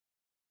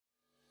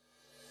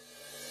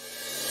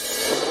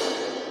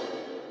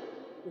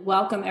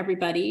Welcome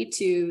everybody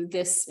to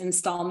this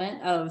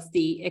installment of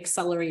the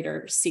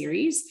Accelerator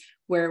series,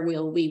 where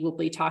we will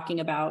be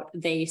talking about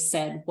They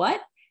Said What,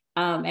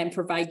 and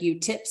provide you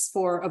tips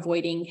for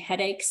avoiding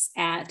headaches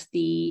at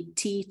the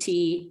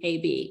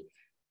TTAB.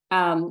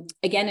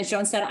 Again, as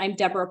Joan said, I'm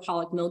Deborah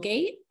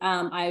Pollack-Milgate.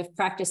 I've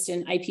practiced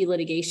in IP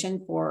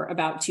litigation for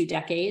about 2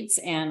 decades,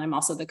 and I'm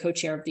also the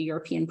co-chair of the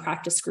European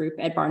Practice Group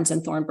at Barnes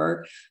and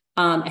Thornburg.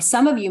 As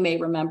some of you may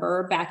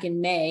remember, back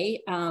in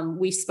May,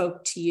 we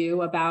spoke to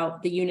you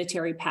about the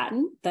unitary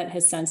patent that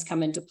has since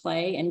come into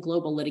play and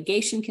global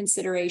litigation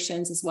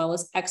considerations, as well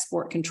as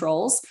export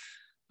controls,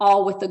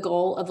 all with the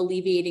goal of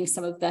alleviating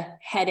some of the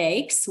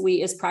headaches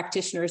we as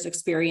practitioners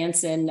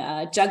experience in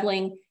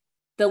juggling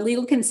the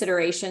legal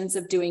considerations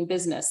of doing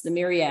business, the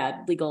myriad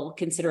legal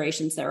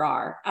considerations there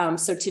are.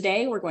 So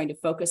today we're going to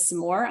focus some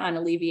more on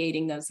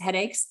alleviating those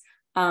headaches,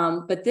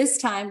 but this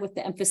time with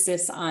the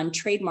emphasis on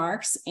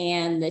trademarks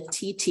and the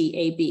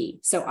TTAB.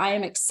 So I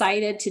am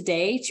excited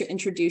today to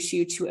introduce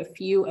you to a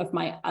few of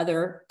my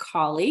other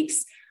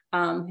colleagues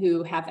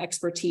who have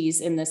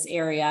expertise in this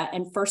area.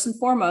 And first and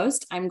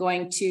foremost, I'm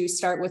going to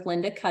start with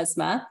Linda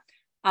Kuczma.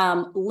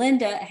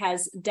 Linda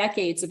has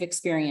decades of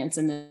experience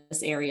in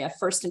this area,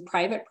 first in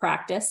private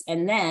practice,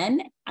 and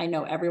then, I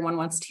know everyone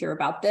wants to hear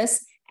about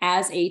this,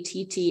 as a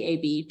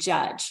TTAB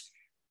judge.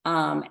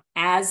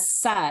 As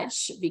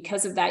such,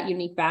 because of that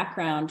unique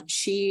background,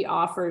 she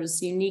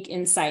offers unique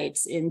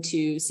insights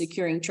into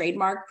securing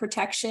trademark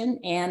protection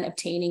and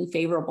obtaining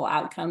favorable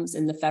outcomes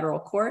in the federal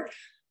court,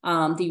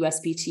 the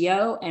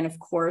USPTO, and of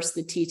course,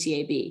 the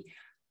TTAB.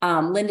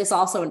 Linda's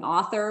also an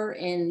author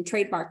in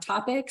trademark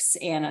topics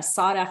and a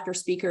sought-after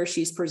speaker.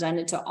 She's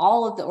presented to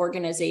all of the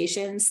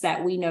organizations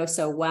that we know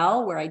so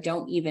well, where I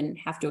don't even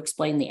have to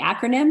explain the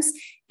acronyms: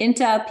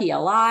 INTA,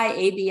 PLI,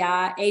 ABI,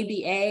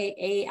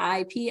 ABA,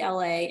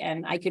 AIPLA,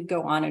 and I could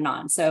go on and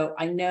on. So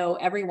I know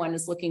everyone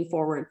is looking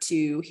forward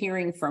to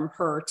hearing from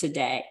her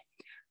today.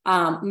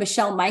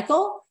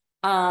 Mikol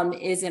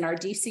is in our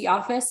DC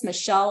office.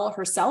 Michelle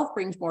herself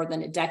brings more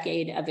than a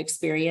decade of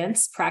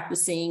experience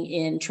practicing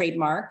in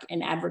trademark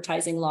and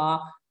advertising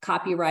law,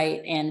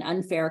 copyright, and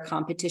unfair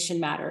competition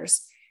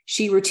matters.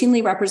 She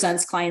routinely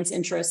represents clients'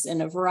 interests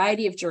in a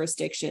variety of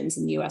jurisdictions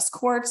in US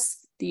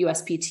courts, the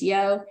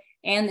USPTO,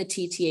 and the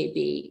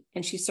TTAB.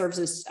 And she serves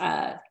as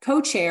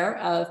co-chair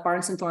of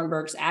Barnes and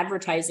Thornburg's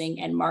advertising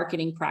and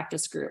marketing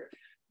practice group.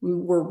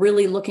 We're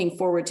really looking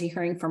forward to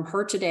hearing from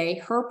her today,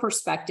 her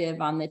perspective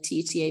on the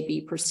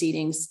TTAB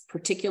proceedings,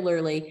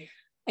 particularly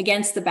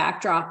against the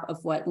backdrop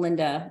of what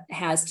Linda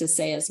has to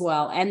say as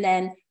well. And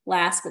then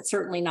last, but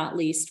certainly not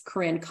least,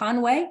 Corrine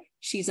Conway.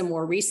 She's a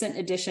more recent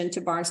addition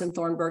to Barnes and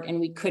Thornburg, and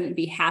we couldn't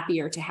be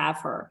happier to have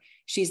her.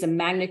 She's a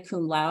magna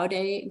cum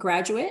laude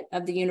graduate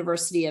of the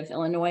University of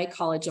Illinois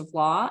College of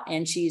Law,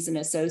 and she's an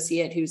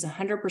associate who's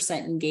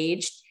 100%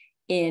 engaged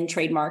in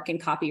trademark and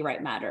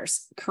copyright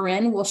matters.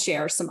 Corrine will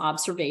share some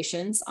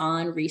observations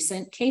on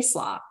recent case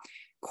law.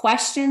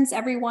 Questions,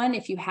 everyone,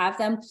 if you have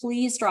them,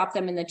 please drop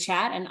them in the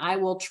chat and I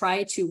will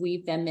try to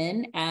weave them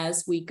in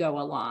as we go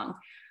along.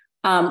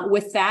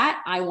 With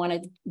that, I want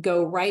to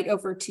go right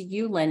over to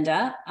you,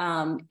 Linda,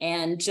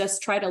 and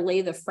just try to lay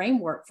the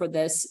framework for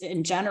this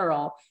in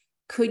general.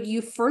 Could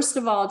you first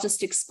of all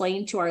just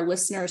explain to our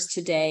listeners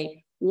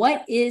today,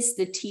 what is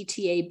the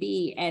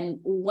TTAB and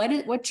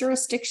what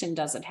jurisdiction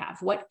does it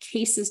have? What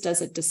cases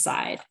does it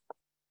decide?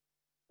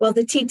 Well,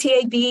 the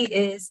TTAB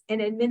is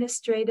an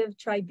administrative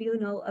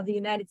tribunal of the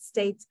United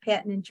States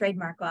Patent and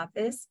Trademark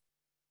Office.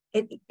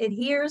 It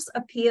hears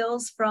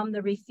appeals from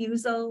the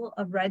refusal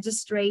of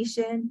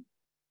registration,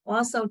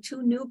 also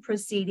 2 new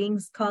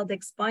proceedings called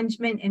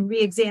expungement and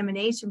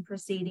reexamination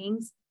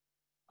proceedings,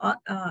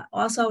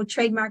 also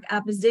trademark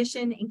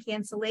opposition and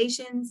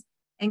cancellations,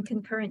 and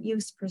concurrent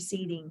use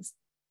proceedings.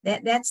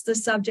 That's the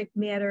subject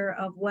matter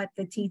of what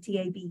the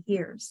TTAB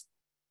hears.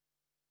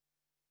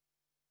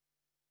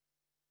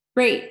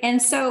 Great.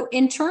 And so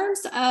in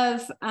terms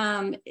of,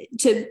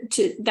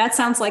 that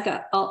sounds like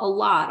a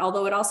lot,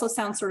 although it also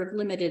sounds sort of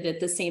limited at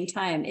the same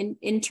time.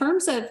 In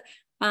terms of,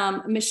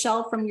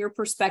 Michelle, from your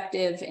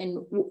perspective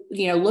and,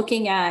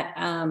 looking at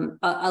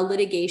a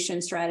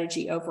litigation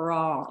strategy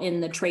overall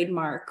in the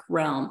trademark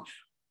realm,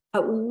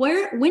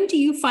 when do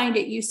you find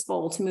it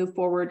useful to move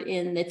forward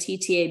in the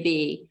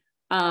TTAB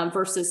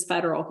versus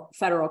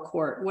federal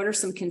court? What are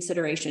some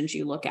considerations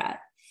you look at?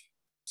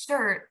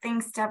 Sure.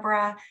 Thanks,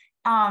 Deborah.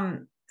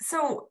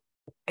 So,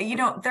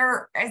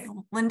 as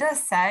Linda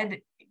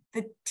said,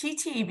 the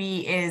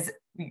TTAB is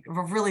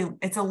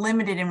it's a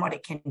limited in what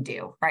it can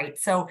do, right?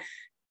 So,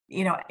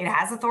 it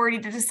has authority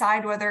to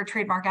decide whether a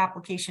trademark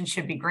application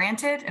should be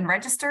granted and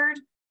registered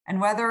and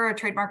whether a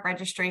trademark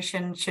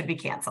registration should be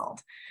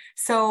canceled.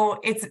 So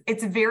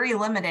it's very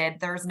limited.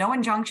 There's no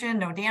injunction,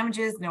 no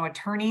damages, no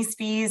attorney's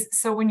fees.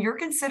 So when you're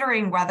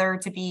considering whether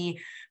to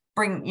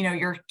bring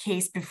your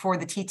case before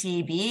the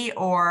TTAB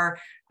or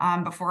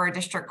before a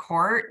district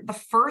court, the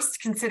first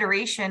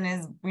consideration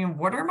is,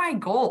 what are my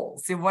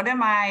goals? What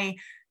am I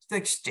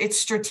it's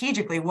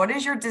strategically, what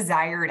is your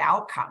desired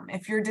outcome?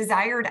 If your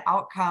desired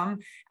outcome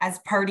as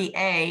party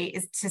A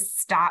is to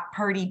stop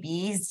party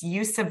B's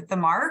use of the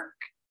mark,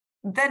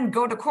 then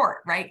go to court,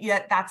 right?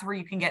 Yeah, that's where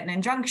you can get an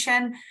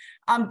injunction.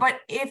 But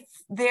if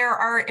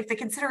the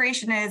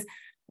consideration is,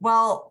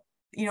 well,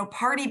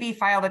 party B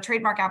filed a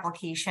trademark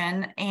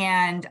application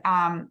and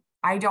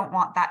I don't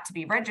want that to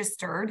be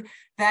registered,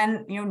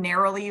 then,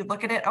 narrowly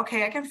look at it.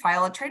 Okay, I can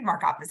file a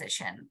trademark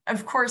opposition.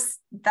 Of course,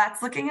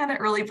 that's looking at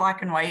it really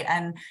black and white.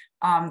 And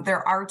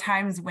there are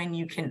times when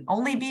you can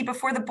only be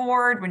before the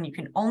board, when you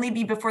can only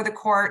be before the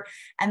court.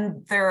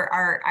 And there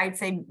are, I'd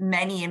say,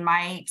 many in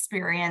my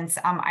experience,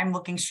 I'm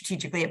looking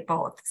strategically at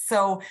both.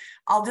 So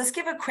I'll just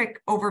give a quick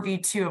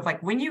overview too of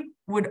like when you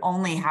would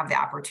only have the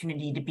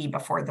opportunity to be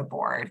before the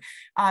board.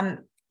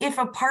 If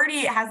a party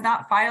has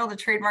not filed a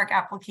trademark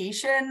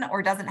application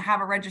or doesn't have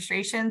a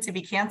registration to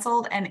be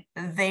canceled and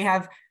they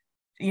have,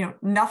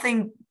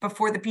 nothing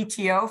before the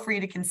PTO for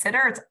you to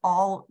consider, it's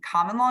all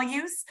common law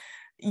use,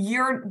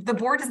 the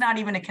board is not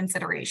even a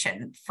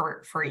consideration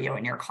for you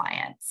and your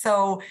client.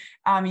 So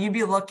you'd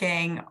be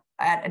looking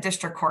at a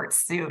district court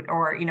suit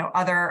or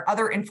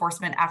other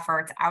enforcement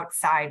efforts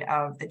outside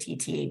of the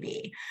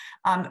TTAB.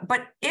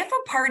 But if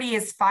a party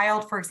is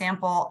filed, for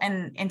example,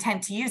 an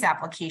intent to use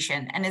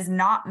application and is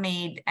not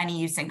made any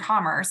use in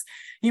commerce,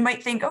 you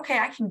might think, okay,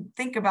 I can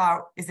think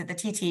about, is it the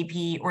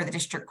TTAB or the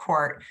district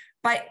court?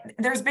 But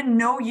there's been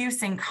no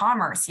use in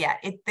commerce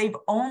yet. They've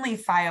only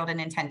filed an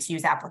intent to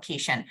use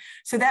application.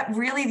 So that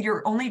really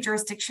your only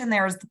jurisdiction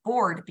there is the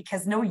board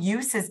because no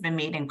use has been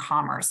made in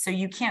commerce. So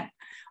you can't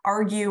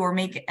argue or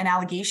make an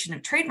allegation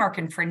of trademark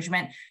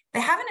infringement. They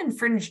haven't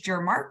infringed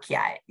your mark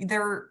yet.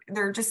 They're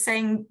just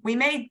saying we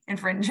may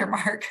infringe your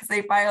mark because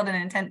they filed an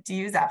intent to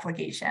use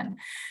application.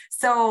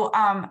 So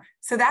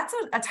that's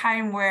a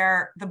time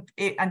where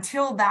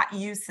until that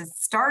use has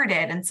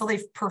started, until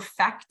they've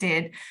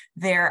perfected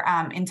their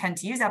intent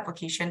to use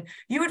application,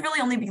 you would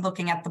really only be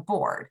looking at the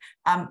board.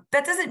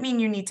 That doesn't mean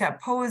you need to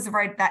oppose,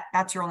 right?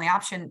 That's your only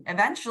option.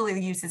 Eventually,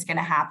 the use is going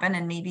to happen,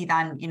 and maybe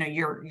then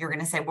you're going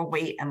to say, well,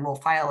 wait, and we'll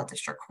file a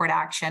district court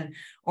action,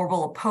 or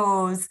we'll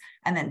oppose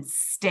and then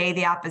stay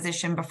the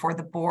opposition before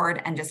the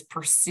board and just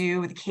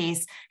pursue the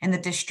case in the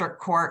district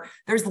court.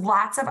 There's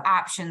lots of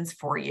options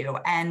for you,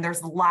 and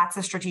there's lots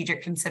of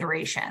strategic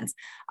considerations.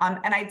 And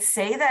I'd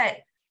say that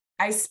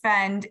I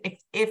spend,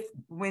 if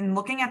when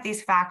looking at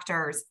these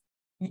factors,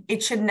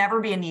 it should never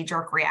be a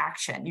knee-jerk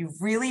reaction. You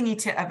really need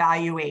to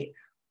evaluate,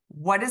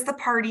 what is the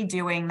party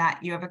doing that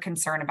you have a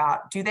concern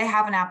about? Do they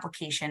have an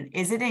application?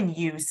 Is it in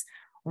use?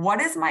 What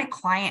does my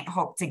client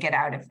hope to get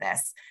out of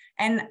this?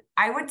 And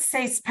I would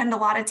say spend a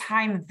lot of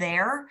time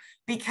there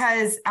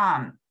because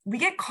we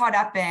get caught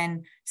up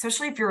in,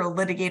 especially if you're a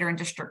litigator in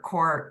district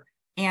court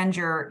and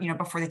you're,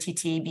 before the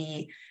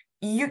TTAB,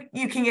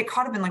 you can get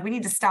caught up in like, we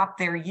need to stop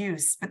their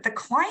use, but the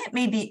client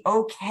may be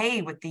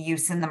okay with the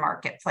use in the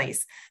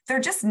marketplace. They're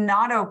just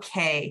not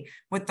okay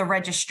with the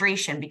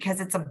registration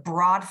because it's a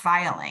broad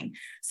filing.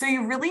 So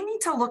you really need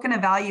to look and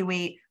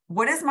evaluate,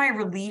 what is my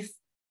relief?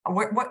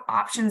 What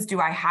options do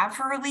I have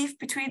for relief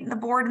between the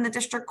board and the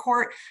district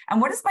court? And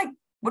what is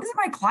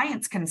my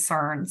client's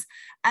concerns?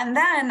 And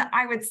then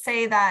I would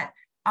say that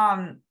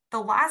the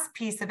last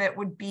piece of it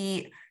would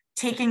be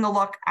taking a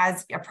look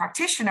as a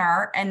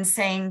practitioner and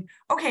saying,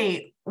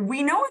 okay,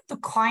 we know what the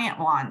client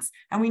wants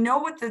and we know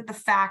what the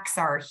facts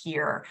are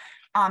here.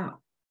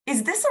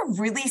 Is this a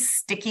really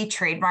sticky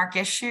trademark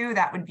issue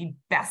that would be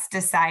best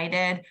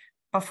decided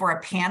before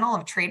a panel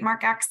of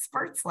trademark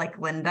experts like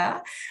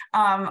Linda,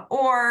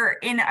 or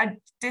in a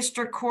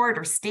district court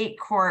or state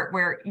court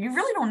where you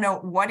really don't know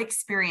what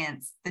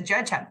experience the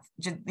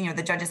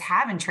judges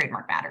have in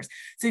trademark matters.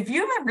 So if you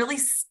have a really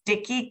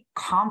sticky,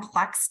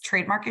 complex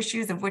trademark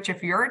issues, of which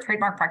if you're a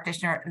trademark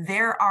practitioner,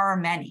 there are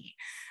many,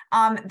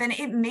 then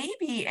it may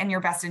be in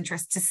your best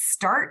interest to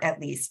start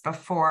at least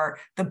before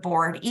the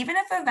board, even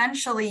if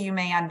eventually you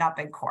may end up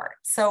in court.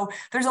 So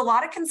there's a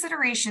lot of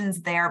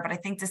considerations there, but I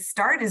think to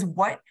start is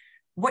what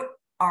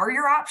are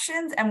your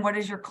options and what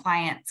is your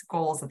client's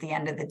goals at the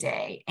end of the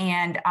day?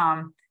 And,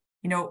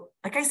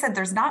 like I said,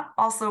 there's not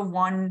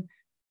one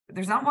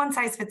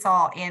size fits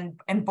all,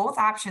 and both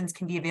options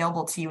can be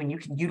available to you, and you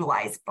can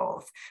utilize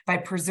both by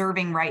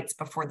preserving rights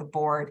before the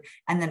board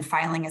and then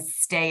filing a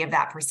stay of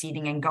that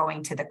proceeding and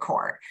going to the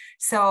court.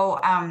 So,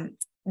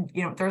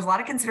 there's a lot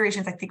of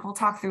considerations. I think we'll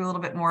talk through a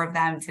little bit more of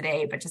them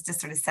today, but just to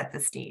sort of set the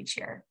stage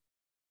here.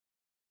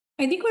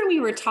 I think when we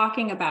were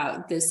talking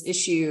about this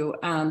issue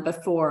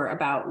before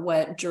about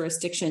what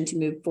jurisdiction to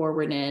move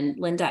forward in,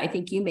 Linda, I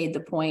think you made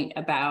the point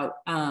about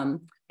the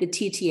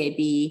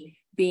TTAB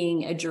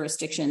being a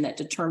jurisdiction that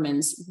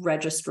determines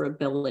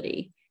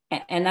registrability.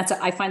 And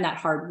I find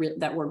that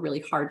that word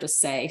really hard to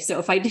say. So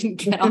if I didn't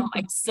get all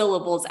my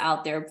syllables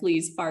out there,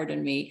 please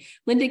pardon me.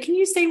 Linda, can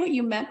you say what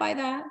you meant by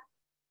that?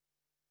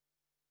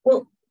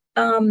 Well,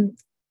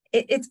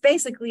 it's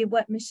basically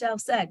what Michelle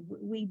said.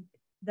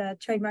 The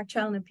Trademark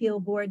Trial and Appeal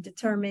Board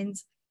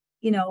determines,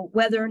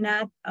 whether or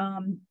not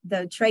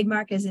the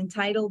trademark is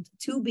entitled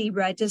to be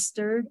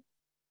registered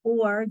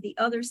Or the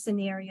other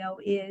scenario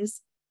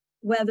is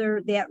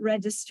whether that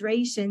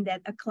registration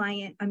that a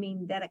client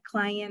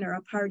or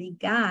a party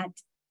got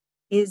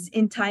is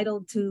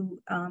entitled to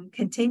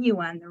continue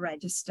on the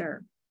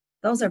register.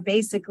 Those are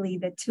basically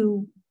the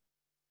two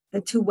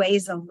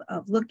ways of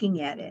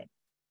looking at it.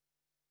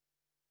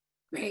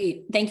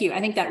 Great, thank you. I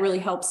think that really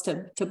helps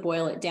to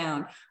boil it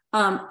down.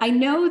 I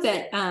know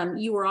that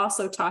you were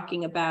also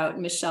talking about,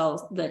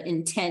 Michelle, the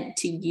intent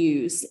to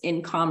use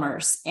in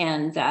commerce,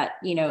 and that,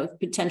 you know,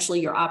 potentially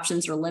your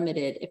options are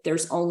limited if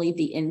there's only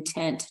the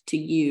intent to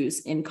use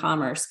in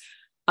commerce.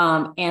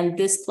 And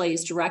this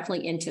plays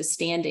directly into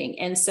standing.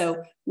 And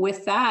so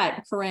with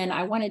that, Corrine,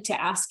 I wanted to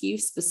ask you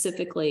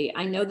specifically,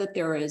 I know that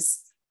there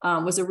was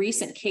a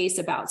recent case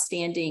about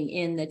standing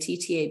in the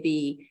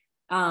TTAB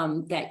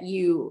that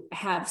you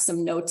have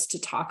some notes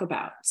to talk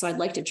about. So I'd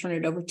like to turn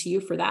it over to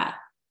you for that.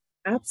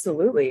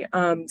 Absolutely.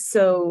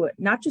 So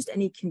not just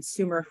any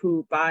consumer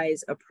who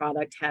buys a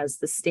product has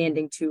the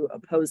standing to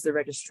oppose the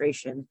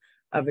registration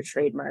of a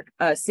trademark.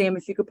 Sam,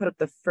 if you could put up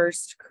the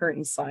first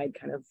current slide,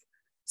 kind of,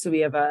 so we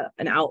have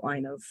an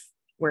outline of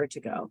where to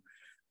go.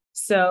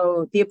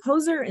 So the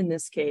opposer in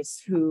this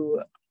case,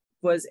 who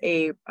was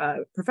a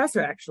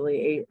professor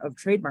actually of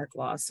trademark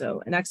law,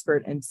 so an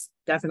expert and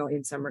definitely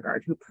in some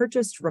regard, who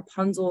purchased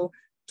Rapunzel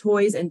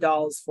toys and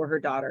dolls for her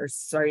daughter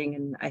starting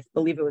in, I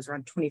believe it was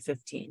around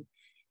 2015.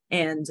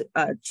 And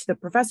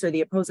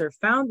the opposer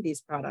found these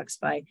products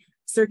by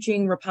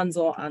searching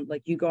Rapunzel on,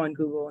 like, you go on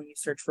Google and you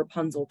search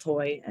Rapunzel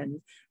toy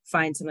and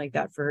find something like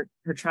that for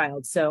her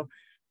child. So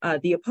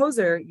the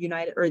opposer,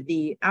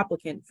 the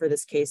applicant for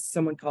this case,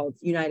 someone called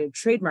United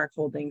Trademark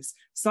Holdings,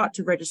 sought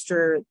to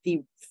register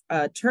the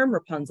term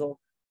Rapunzel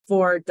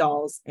for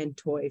dolls and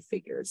toy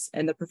figures.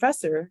 And the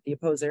professor, the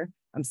opposer,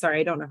 I'm sorry,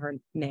 I don't know her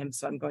name,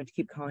 so I'm going to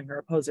keep calling her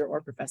opposer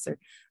or professor,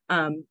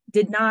 she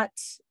did not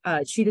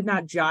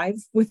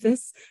jive with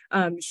this.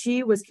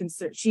 She was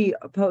concerned,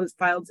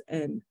 filed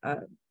an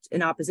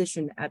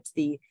opposition at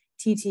the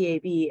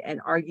TTAB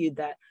and argued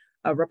that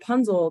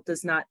Rapunzel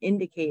does not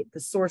indicate the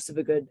source of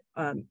a good,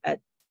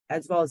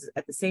 as well as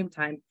at the same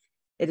time,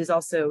 it is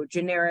also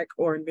generic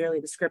or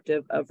merely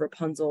descriptive of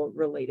Rapunzel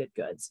related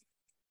goods.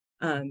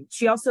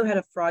 She also had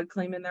a fraud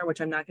claim in there,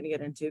 which I'm not going to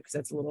get into because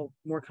that's a little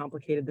more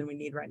complicated than we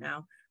need right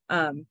now.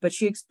 But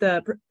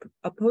the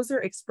opposer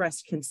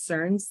expressed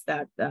concerns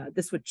that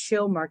this would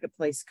chill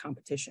marketplace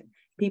competition.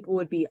 People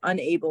would be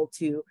unable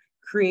to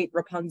create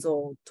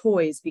Rapunzel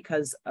toys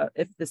because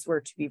if this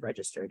were to be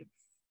registered.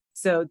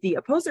 So the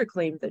opposer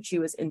claimed that she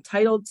was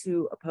entitled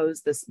to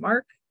oppose this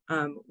mark,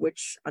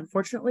 which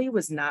unfortunately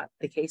was not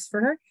the case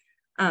for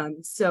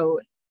her. So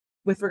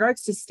with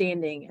regards to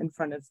standing in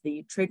front of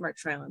the Trademark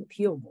Trial and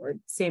Appeal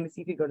Board, Sam, if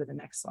you could go to the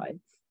next slide.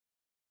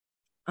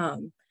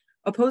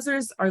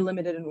 Opposers are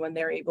limited in when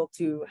they're able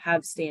to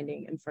have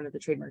standing in front of the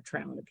Trademark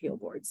Trial and Appeal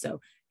Board.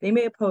 So they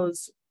may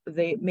oppose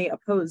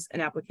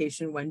an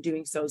application when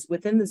doing so is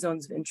within the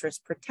zones of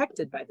interest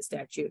protected by the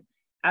statute,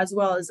 as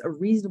well as a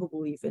reasonable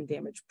belief in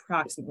damage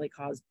proximately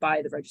caused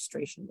by the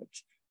registration,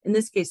 which in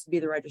this case would be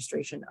the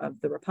registration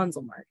of the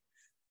Rapunzel mark.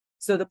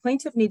 So the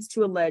plaintiff needs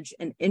to allege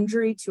an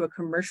injury to a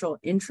commercial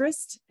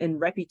interest in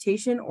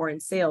reputation or in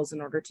sales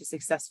in order to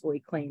successfully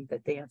claim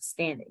that they have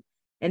standing.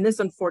 And this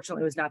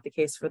unfortunately was not the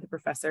case for the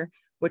professor,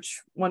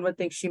 which one would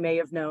think she may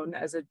have known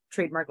as a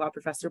trademark law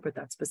professor, but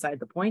that's beside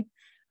the point.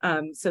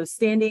 So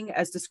standing,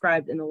 as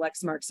described in the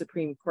Lexmark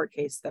Supreme Court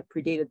case that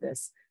predated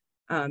this,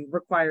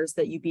 requires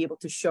that you be able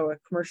to show a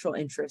commercial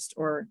interest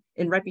or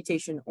in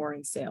reputation or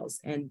in sales.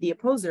 And the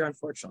opposer,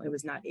 unfortunately,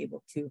 was not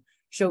able to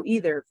show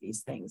either of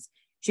these things.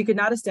 She could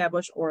not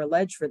establish or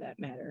allege, for that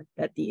matter,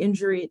 that the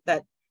injury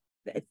that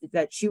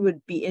she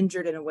would be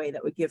injured in a way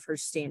that would give her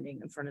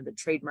standing in front of the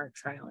Trademark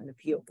Trial and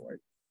Appeal Board.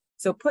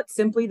 So put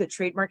simply, the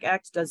Trademark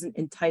Act doesn't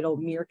entitle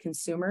mere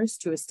consumers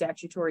to a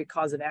statutory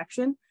cause of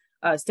action.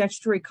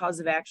 Statutory cause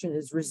of action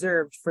is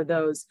reserved for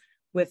those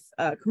with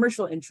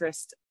commercial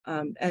interest.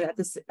 And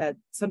at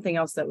something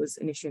else that was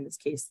an issue in this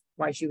case,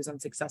 why she was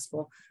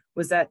unsuccessful,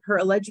 was that her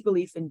alleged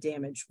belief in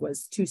damage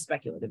was too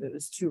speculative. It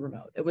was too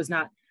remote. It was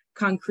not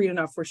concrete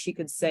enough where she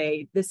could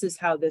say, this is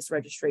how this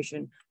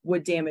registration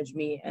would damage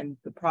me and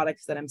the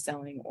products that I'm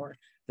selling or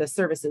the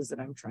services that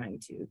I'm trying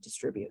to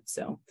distribute.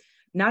 So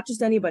not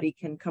just anybody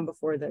can come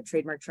before the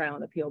Trademark Trial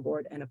and Appeal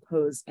Board and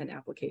oppose an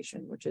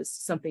application, which is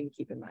something to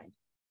keep in mind.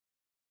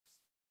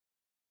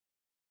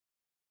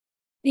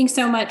 Thanks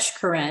so much,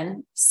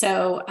 Corrine.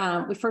 So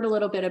we've heard a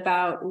little bit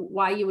about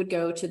why you would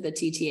go to the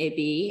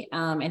TTAB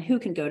and who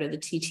can go to the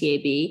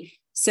TTAB.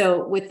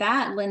 So with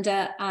that,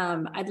 Linda,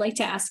 I'd like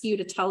to ask you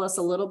to tell us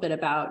a little bit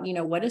about,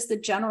 what is the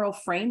general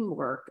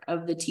framework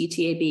of the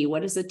TTAB?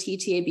 What does the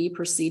TTAB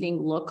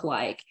proceeding look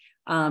like?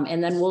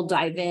 And then we'll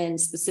dive in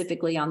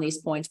specifically on these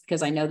points,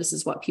 because I know this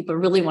is what people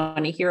really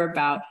want to hear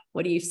about.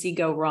 What do you see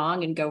go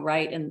wrong and go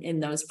right in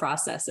those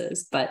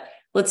processes? But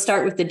let's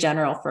start with the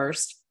general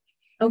first.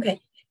 Okay.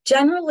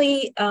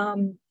 Generally, a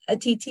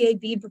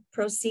TTAB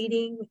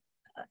proceeding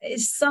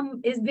is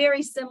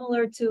very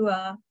similar to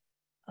a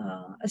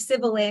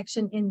civil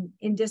action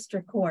in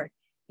district court.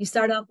 You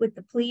start off with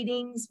the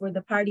pleadings where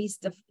the parties,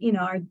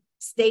 are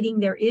stating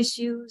their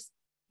issues.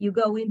 You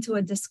go into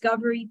a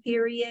discovery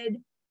period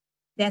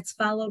that's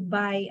followed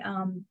by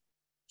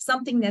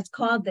something that's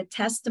called the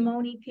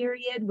testimony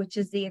period, which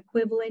is the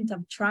equivalent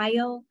of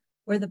trial,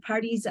 where the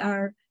parties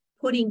are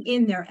putting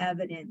in their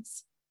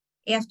evidence.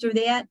 After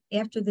that,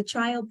 after the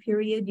trial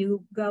period,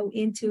 you go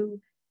into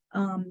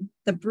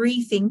the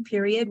briefing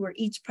period where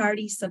each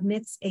party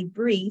submits a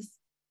brief.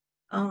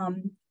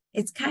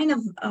 It's kind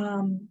of,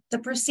 the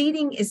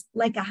proceeding is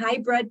like a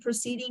hybrid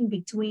proceeding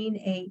between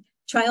a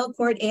trial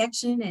court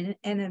action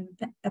and an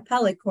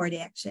appellate court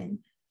action,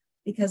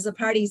 because the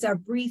parties are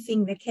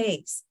briefing the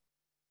case.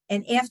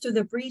 And after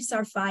the briefs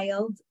are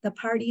filed, the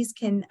parties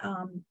can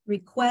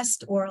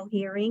request oral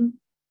hearing.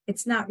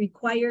 It's not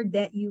required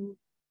that you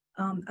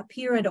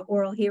appear at an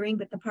oral hearing,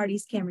 but the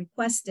parties can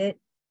request it.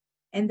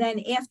 And then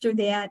after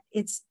that,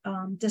 it's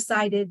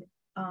decided,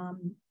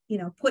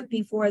 put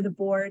before the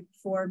board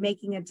for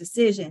making a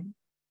decision.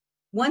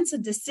 Once a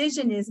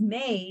decision is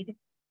made,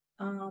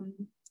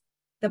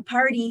 the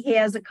party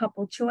has a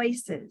couple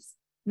choices.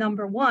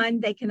 Number one,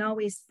 they can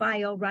always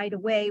file right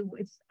away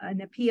with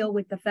an appeal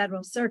with the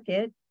Federal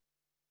Circuit,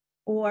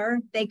 or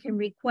they can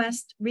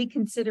request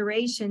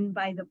reconsideration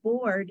by the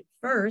board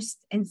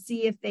first and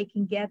see if they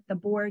can get the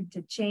board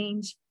to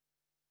change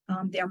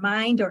their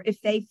mind, or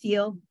if they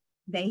feel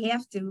they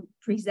have to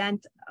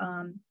present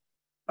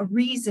a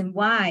reason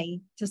why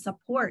to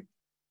support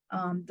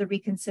the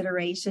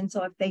reconsideration.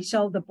 So if they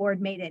show the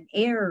board made an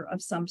error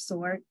of some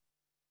sort,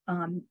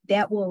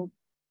 that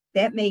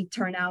may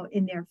turn out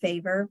in their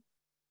favor.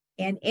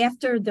 And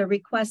after the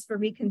request for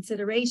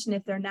reconsideration,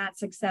 if they're not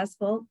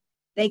successful,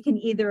 they can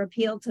either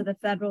appeal to the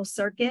Federal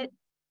Circuit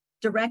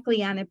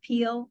directly on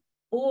appeal,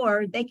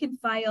 or they can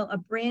file a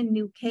brand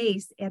new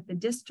case at the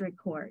district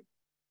court.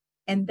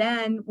 And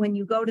then when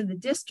you go to the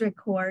district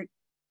court,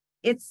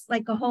 it's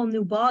like a whole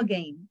new ball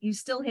game. You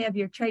still have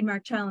your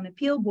Trademark Trial and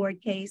Appeal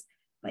Board case,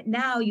 but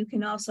now you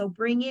can also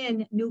bring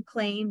in new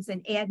claims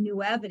and add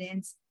new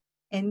evidence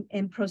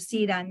and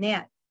proceed on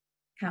that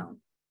count.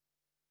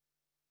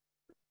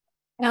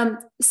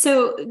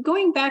 So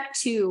going back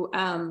to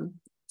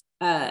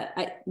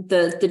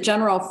the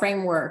general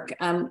framework,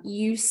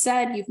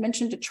 you've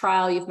mentioned a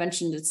trial, you've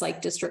mentioned it's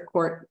like district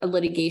court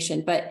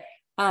litigation, but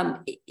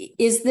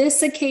is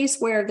this a case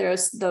where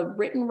there's the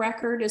written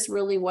record is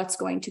really what's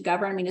going to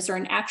govern? I mean, is there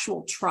an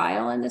actual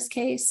trial in this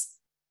case?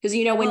 Because,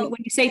 when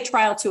you say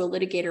trial to a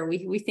litigator,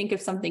 we think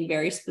of something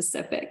very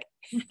specific.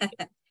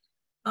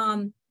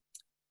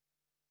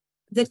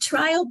 The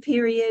trial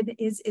period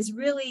is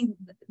really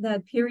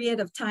the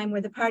period of time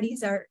where the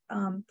parties are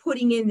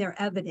putting in their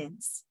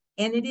evidence.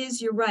 And it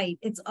is, you're right,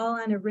 it's all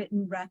on a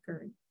written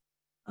record.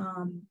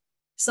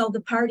 So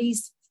the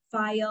parties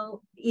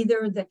file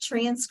either the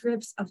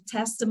transcripts of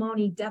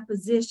testimony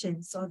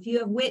deposition. So if you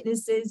have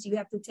witnesses, you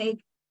have to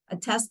take a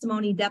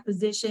testimony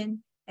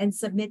deposition and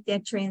submit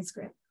that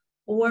transcript.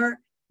 Or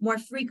more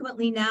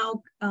frequently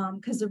now,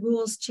 because the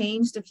rules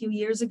changed a few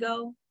years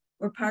ago,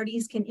 where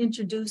parties can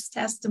introduce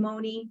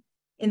testimony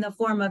in the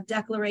form of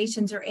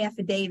declarations or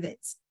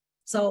affidavits.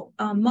 So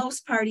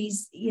most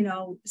parties,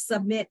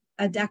 submit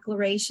a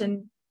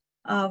declaration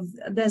of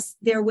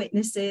their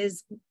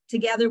witnesses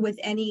together with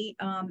any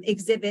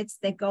exhibits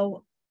that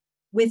go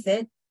with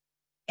it.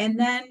 And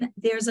then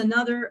there's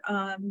another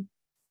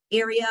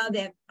area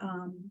that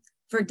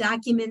for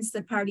documents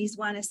that parties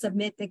want to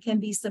submit that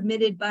can be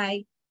submitted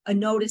by a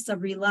notice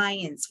of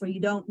reliance, where you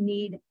don't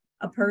need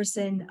a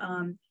person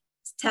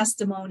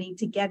testimony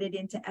to get it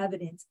into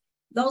evidence.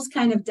 Those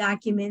kind of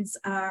documents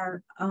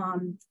are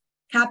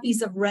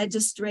copies of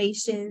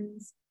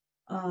registrations,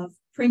 of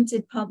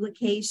printed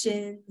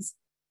publications,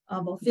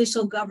 of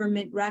official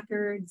government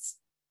records,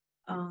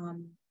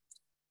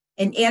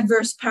 an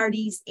adverse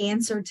party's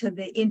answer to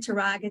the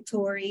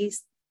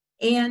interrogatories,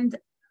 and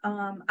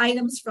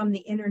items from the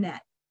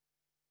internet.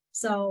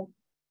 So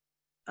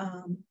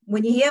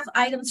when you have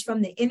items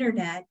from the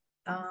internet,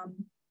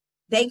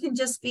 they can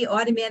just be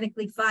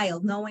automatically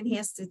filed. No one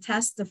has to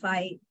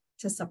testify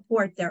to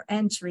support their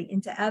entry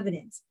into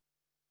evidence.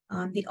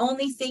 The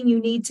only thing you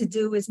need to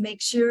do is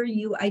make sure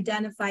you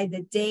identify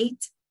the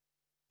date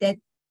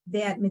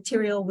that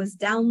material was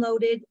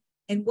downloaded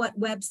and what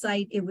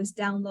website it was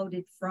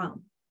downloaded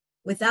from.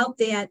 Without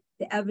that,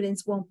 the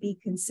evidence won't be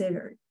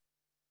considered.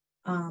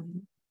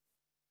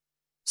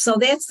 So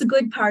that's the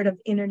good part of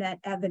internet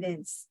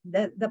evidence.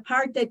 The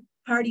part that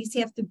parties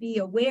have to be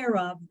aware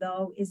of,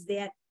 though, is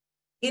that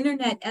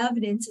internet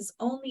evidence is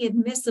only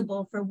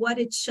admissible for what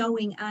it's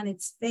showing on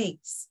its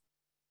face.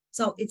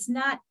 So it's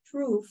not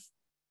proof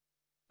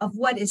of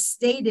what is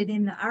stated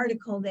in the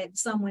article that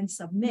someone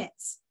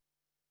submits,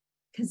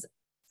 because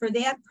for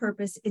that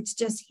purpose, it's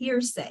just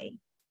hearsay.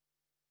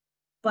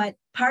 But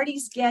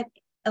parties get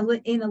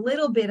in a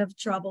little bit of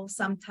trouble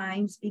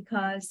sometimes,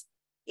 because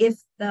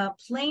if the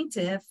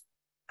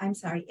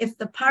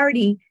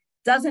party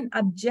doesn't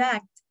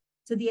object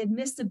to the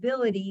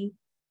admissibility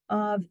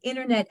of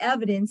internet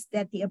evidence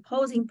that the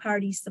opposing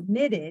party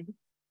submitted,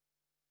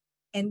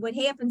 And what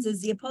happens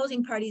is the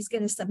opposing party is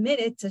going to submit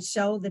it to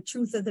show the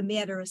truth of the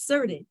matter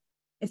asserted.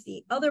 If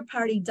the other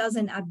party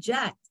doesn't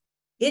object,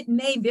 it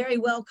may very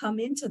well come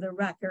into the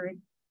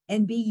record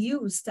and be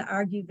used to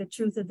argue the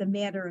truth of the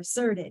matter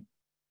asserted.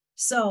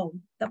 So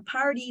the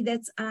party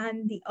that's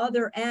on the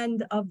other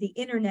end of the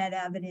internet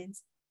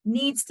evidence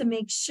needs to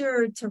make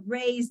sure to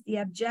raise the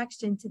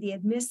objection to the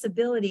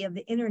admissibility of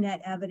the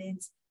internet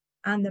evidence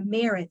on the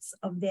merits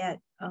of that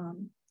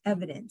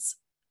evidence.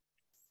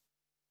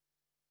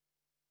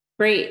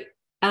 Great.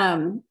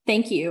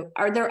 Thank you.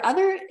 Are there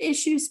other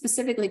issues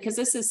specifically? Because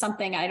this is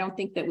something I don't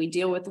think that we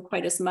deal with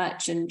quite as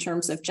much in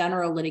terms of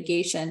general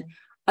litigation.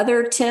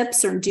 Other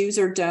tips or do's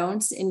or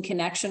don'ts in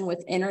connection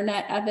with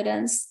internet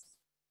evidence?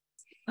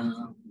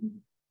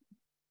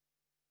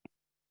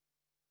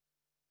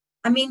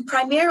 I mean,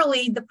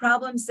 primarily the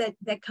problems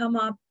that come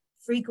up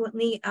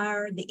frequently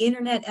are the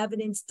internet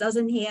evidence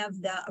doesn't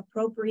have the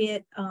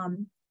appropriate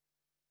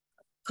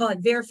call it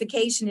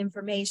verification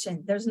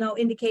information. There's no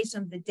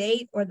indication of the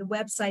date or the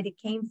website it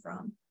came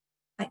from.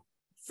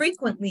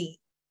 Frequently,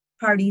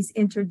 parties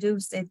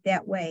introduce it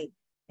that way,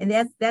 and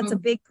that's a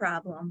big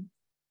problem.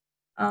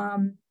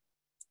 And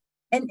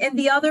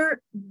the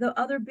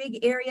other big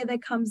area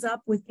that comes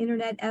up with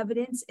internet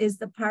evidence is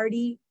the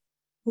party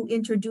who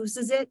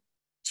introduces it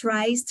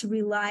tries to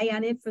rely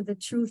on it for the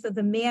truth of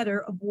the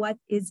matter of what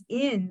is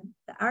in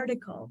the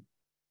article,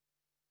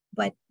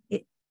 but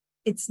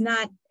it's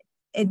not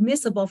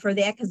admissible for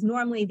that because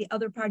normally the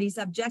other party's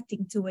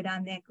objecting to it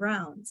on that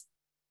grounds.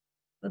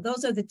 But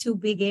those are the two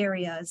big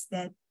areas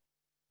that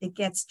it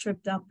gets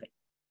tripped up.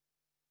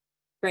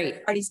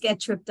 Great. Parties get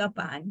tripped up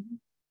on.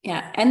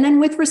 Yeah, and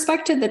then with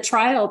respect to the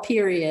trial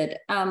period,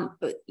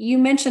 you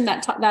mentioned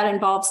that that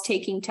involves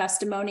taking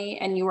testimony,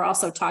 and you were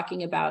also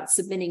talking about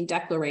submitting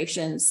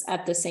declarations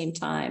at the same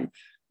time.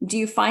 Do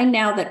you find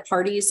now that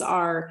parties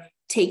are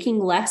taking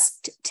less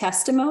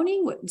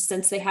testimony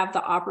since they have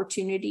the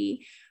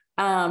opportunity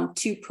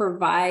to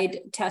provide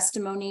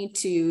testimony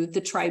to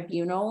the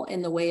tribunal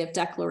in the way of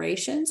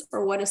declarations,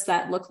 or what does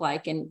that look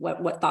like, and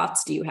what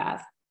thoughts do you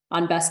have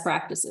on best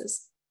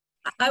practices?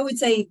 I would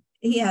say,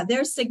 yeah,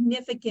 there's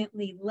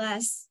significantly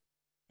less.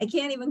 I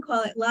can't even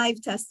call it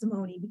live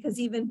testimony because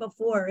even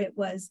before it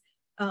was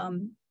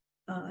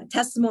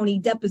testimony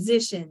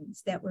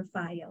depositions that were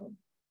filed.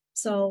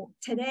 So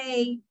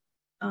today,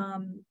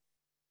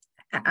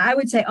 I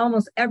would say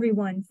almost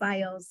everyone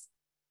files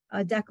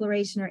a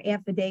declaration or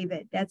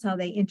affidavit. That's how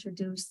they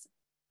introduce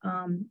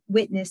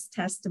witness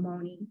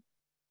testimony.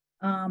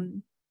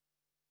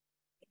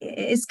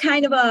 It's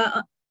kind of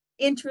a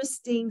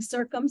interesting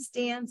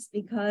circumstance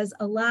because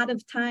a lot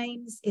of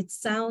times it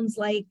sounds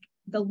like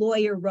the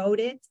lawyer wrote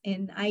it,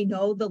 and I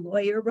know the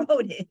lawyer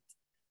wrote it.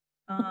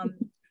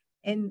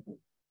 And,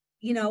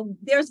 you know,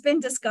 there's been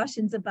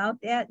discussions about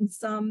that, and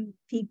some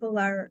people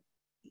are,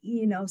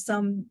 you know,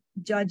 some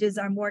judges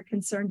are more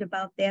concerned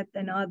about that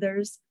than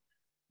others.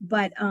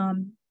 But,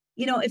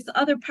 you know, if the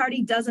other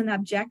party doesn't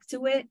object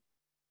to it,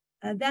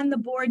 then the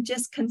board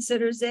just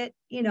considers it,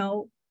 you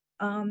know,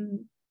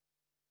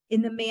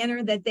 in the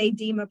manner that they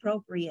deem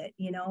appropriate,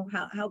 you know,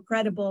 how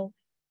credible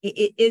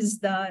it is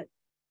the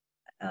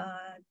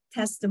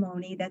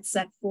testimony that's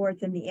set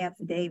forth in the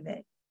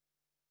affidavit.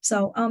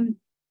 So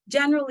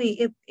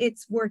generally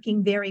it's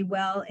working very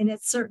well, and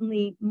it's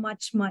certainly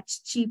much,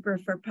 much cheaper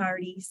for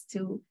parties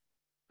to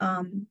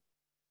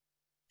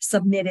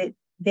submit it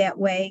that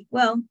way.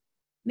 Well,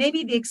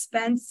 maybe the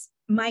expense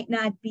might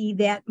not be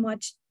that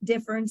much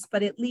difference,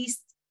 but at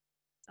least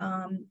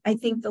I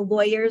think the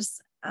lawyers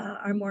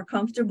are more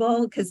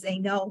comfortable because they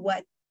know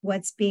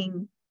what's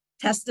being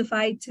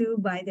testified to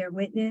by their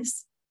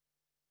witness.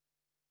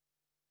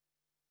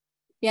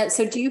 Yeah,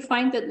 so do you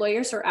find that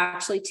lawyers are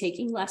actually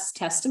taking less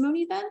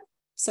testimony then,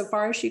 so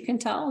far as you can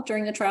tell,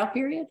 during the trial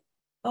period?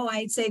 Oh,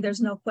 I'd say there's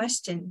no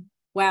question.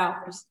 Wow.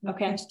 There's no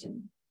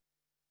question.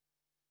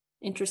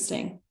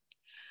 Interesting.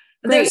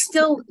 But there's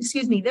still,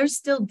 excuse me, there's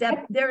still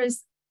there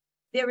is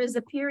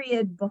a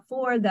period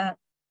before the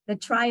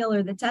trial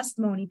or the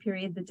testimony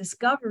period, the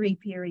discovery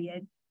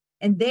period,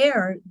 and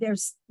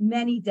there's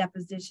many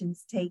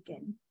depositions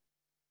taken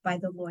by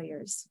the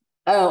lawyers.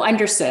 Oh,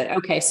 understood.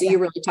 Okay, so yeah. You're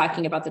really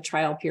talking about the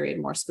trial period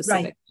more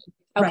specifically.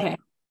 Right. Okay. Right.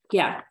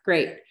 Yeah,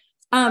 great.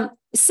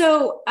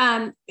 So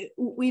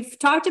we've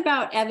talked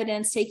about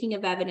evidence, taking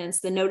of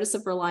evidence, the notice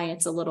of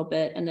reliance a little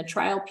bit, and the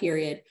trial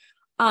period.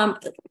 I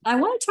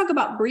want to talk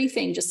about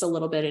briefing just a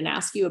little bit and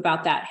ask you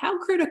about that. How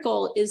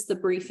critical is the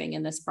briefing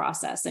in this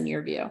process in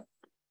your view?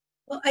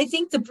 Well, I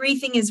think the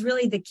briefing is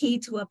really the key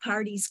to a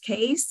party's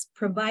case,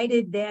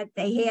 provided that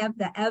they have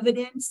the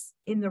evidence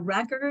in the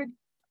record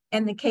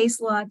and the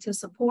case law to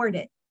support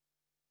it.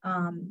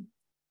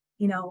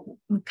 You know,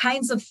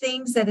 kinds of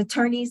things that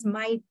attorneys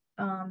might,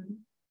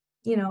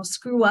 you know,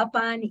 screw up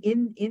on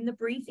in the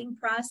briefing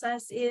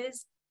process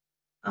is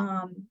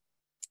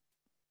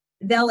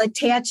they'll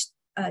attach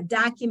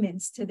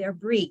documents to their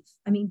brief.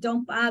 I mean,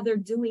 don't bother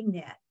doing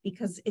that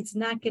because it's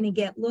not going to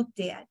get looked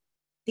at.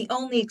 The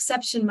only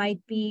exception might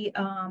be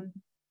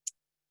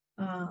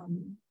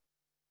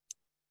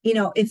you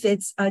know, if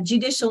it's a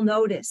judicial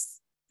notice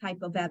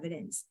type of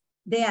evidence,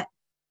 that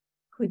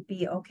could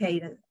be okay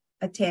to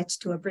attach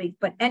to a brief,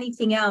 but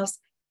anything else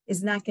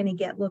is not going to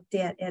get looked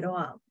at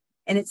all.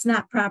 And it's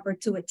not proper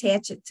to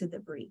attach it to the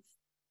brief.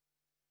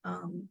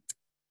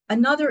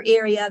 Another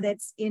area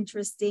that's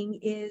interesting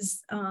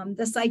is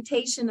the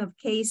citation of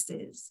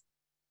cases.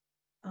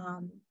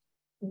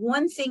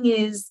 One thing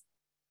is,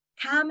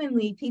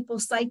 commonly people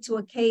cite to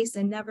a case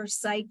and never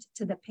cite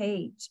to the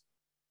page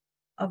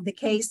of the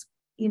case,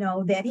 you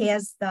know, that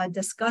has the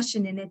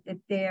discussion in it that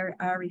they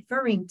are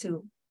referring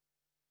to.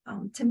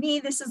 To me,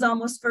 this is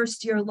almost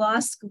first-year law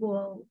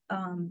school,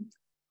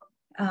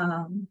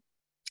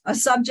 a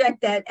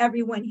subject that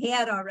everyone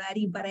had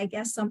already, but I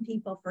guess some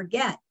people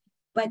forget.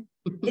 But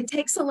it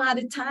takes a lot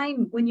of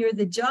time when you're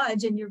the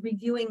judge and you're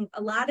reviewing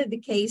a lot of the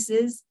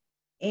cases,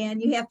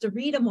 and you have to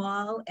read them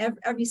all,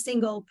 every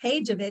single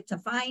page of it to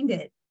find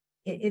it.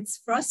 It's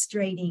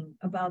frustrating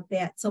about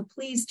that. So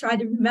please try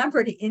to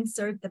remember to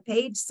insert the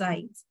page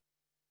sites.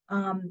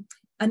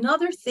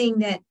 Another thing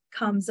that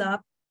comes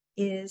up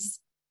is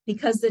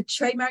because the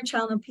Trademark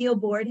Trial and Appeal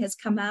Board has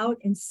come out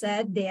and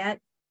said that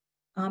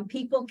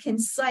people can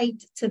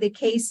cite to the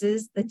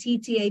cases, the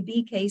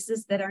TTAB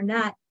cases that are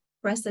not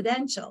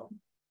precedential.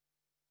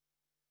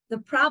 The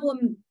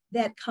problem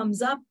that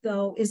comes up,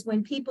 though, is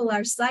when people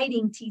are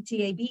citing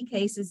TTAB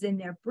cases in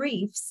their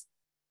briefs,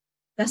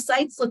 the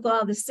cites look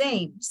all the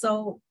same.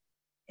 So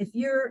if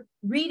you're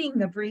reading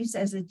the briefs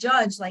as a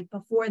judge, like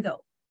before the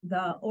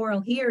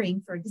oral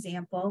hearing, for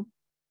example,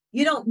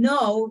 you don't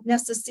know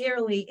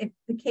necessarily if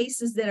the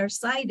cases that are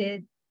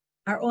cited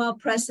are all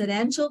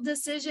precedential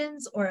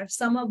decisions or if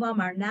some of them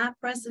are not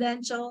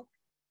precedential.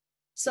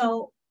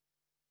 So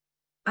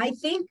I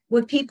think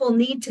what people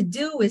need to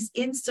do is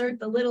insert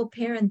the little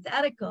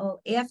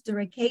parenthetical after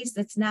a case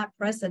that's not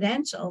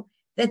precedential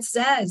that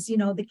says, you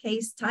know, the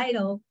case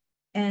title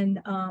and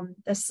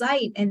the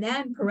site, and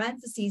then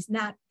parentheses,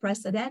 not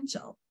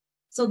precedential,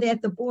 so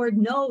that the board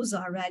knows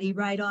already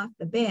right off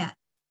the bat.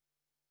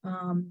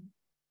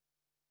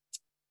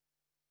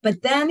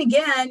 But then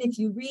again, if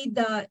you read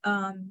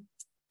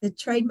the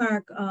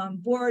trademark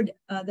board,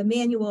 the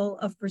manual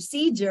of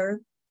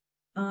procedure,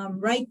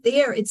 right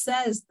there, it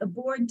says the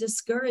board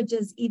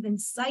discourages even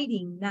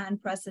citing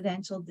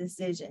non-precedential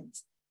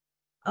decisions.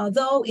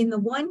 Although in the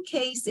one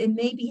case, it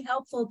may be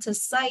helpful to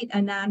cite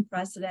a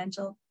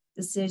non-precedential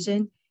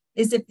decision,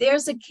 is if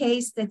there's a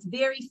case that's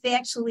very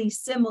factually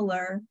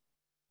similar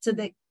to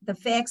the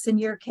facts in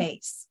your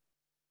case,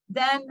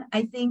 then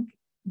I think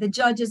the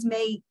judges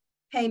may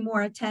pay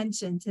more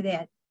attention to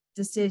that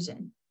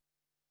decision.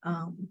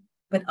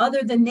 But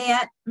other than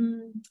that,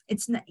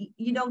 it's not,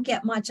 you don't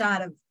get much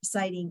out of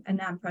citing a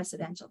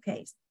non-precedential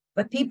case.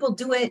 But people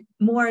do it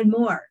more and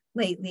more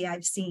lately,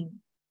 I've seen.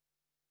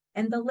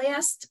 And the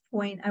last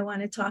point I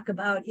want to talk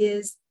about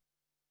is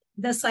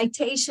the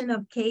citation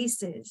of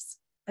cases.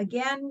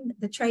 Again,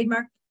 the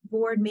Trademark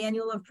Board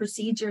Manual of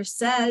Procedure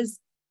says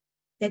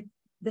that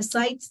the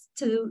cites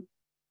to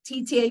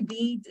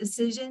TTAB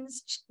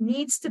decisions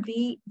needs to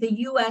be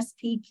the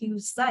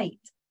USPQ site.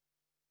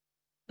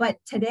 But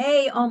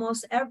today,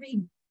 almost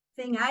everything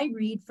I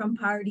read from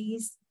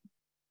parties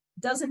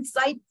doesn't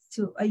cite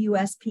to a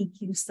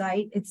USPQ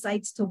site. It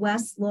cites to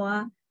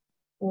Westlaw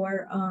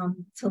or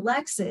to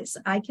Lexis.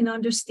 I can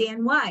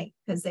understand why,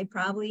 because they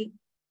probably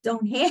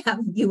don't have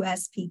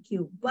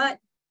USPQ. But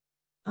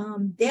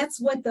that's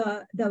what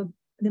the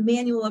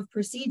Manual of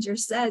Procedure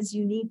says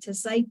you need to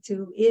cite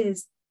to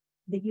is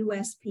the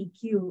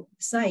USPQ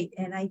site.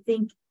 And I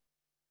think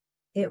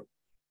it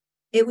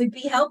would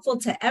be helpful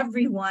to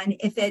everyone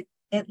if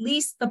at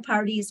least the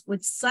parties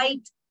would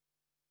cite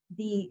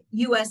the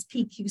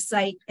USPQ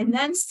site and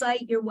then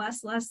cite your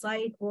Westlaw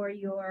site or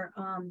your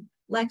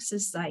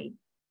Lexis site.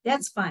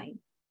 That's fine.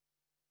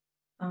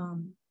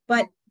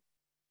 But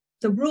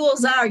the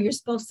rules are you're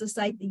supposed to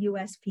cite the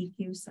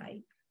USPQ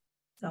site.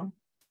 So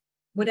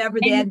whatever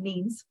that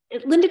means.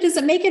 Linda, does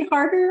it make it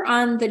harder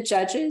on the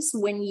judges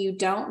when you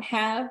don't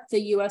have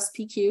the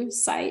USPQ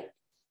site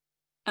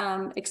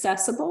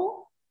accessible?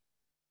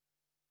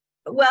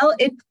 Well,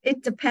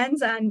 it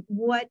depends on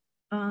what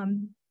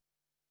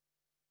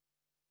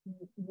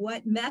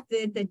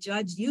method the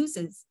judge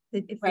uses.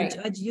 If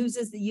the judge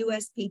uses the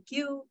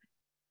USPQ,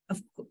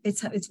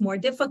 it's more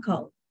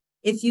difficult.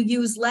 If you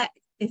use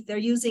if they're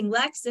using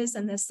Lexis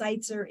and the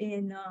sites are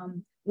in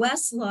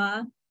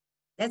Westlaw,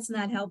 that's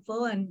not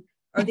helpful,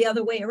 or the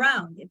other way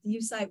around. If you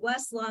cite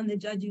Westlaw and the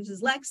judge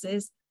uses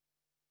Lexis,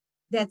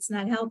 that's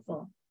not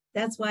helpful.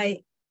 That's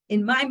why,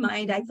 in my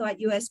mind, I thought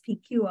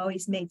USPQ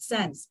always made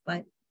sense,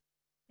 but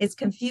it's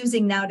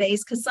confusing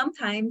nowadays because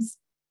sometimes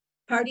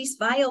parties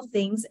file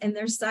things and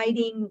they're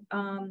citing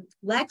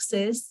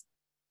Lexis,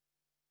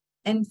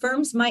 and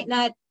firms might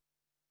not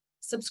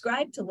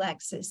subscribe to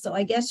Lexis. So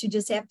I guess you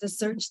just have to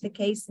search the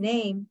case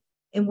name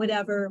in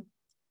whatever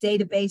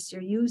database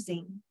you're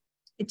using.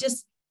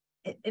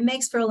 It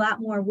makes for a lot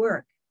more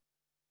work.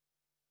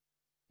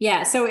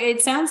 Yeah, so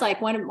it sounds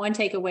like one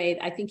takeaway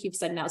I think you've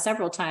said now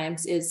several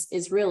times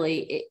is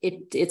really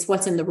it's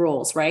what's in the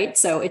rules, right?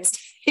 So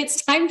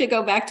it's time to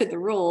go back to the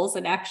rules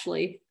and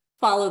actually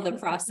follow the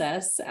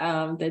process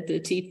that the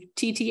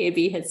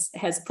TTAB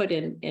has put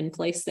in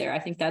place there. I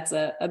think that's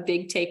a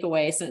big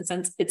takeaway,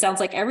 since it sounds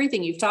like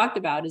everything you've talked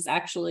about is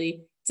actually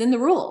it's in the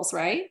rules,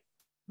 right?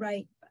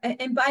 Right.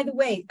 And by the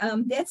way,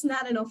 that's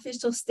not an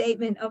official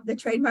statement of the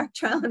Trademark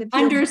Trial and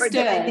Appeal Understood.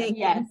 Board that I'm making.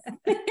 Yes.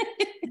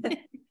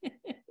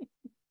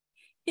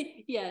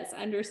 Yes,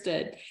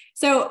 understood.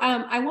 So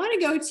I want to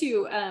go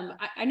to,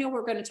 I know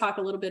we're going to talk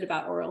a little bit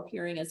about oral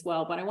hearing as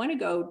well, but I want to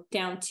go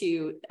down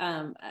to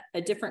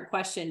a different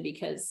question,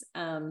 because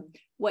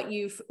what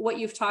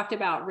you've talked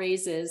about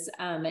raises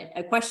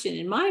a question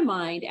in my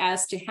mind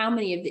as to how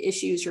many of the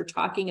issues you're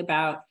talking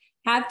about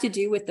have to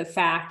do with the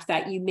fact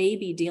that you may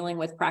be dealing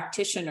with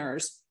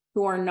practitioners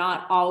who are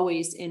not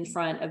always in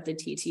front of the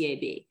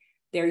TTAB.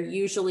 They're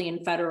usually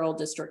in federal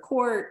district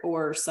court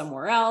or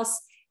somewhere else.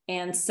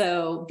 And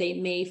so they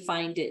may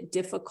find it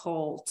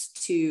difficult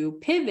to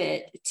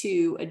pivot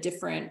to a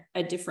different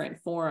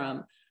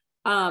forum.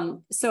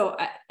 So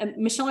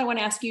Michelle, I want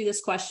to ask you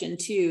this question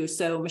too.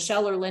 So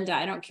Michelle or Linda,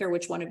 I don't care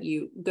which one of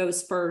you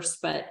goes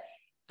first, but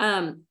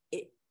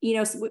you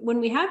know, when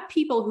we have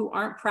people who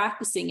aren't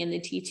practicing in the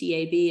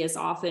TTAB as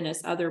often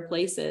as other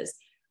places,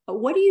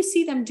 what do you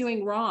see them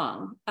doing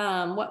wrong?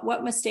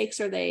 What mistakes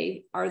do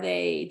they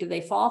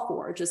fall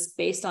for, just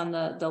based on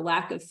the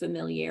lack of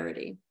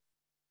familiarity?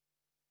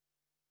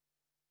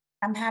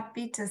 I'm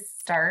happy to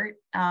start.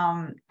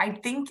 I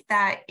think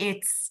that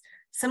it's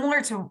similar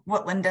to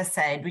what Linda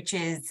said, which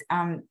is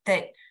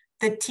that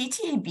the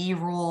TTAB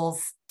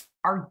rules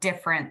are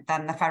different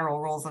than the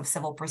federal rules of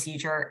civil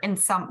procedure.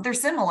 They're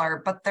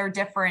similar, but they're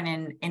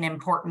different in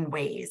important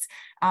ways.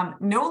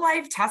 No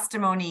live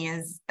testimony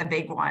is a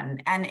big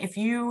one. And if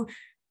you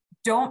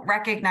don't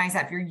recognize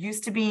that, if you're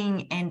used to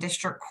being in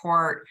district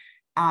court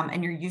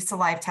and you're used to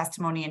live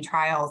testimony in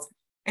trials,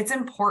 it's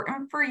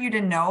important for you to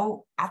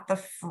know at the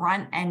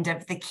front end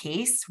of the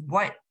case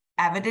what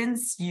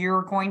evidence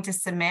you're going to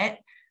submit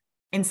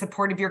in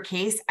support of your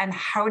case and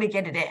how to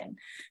get it in.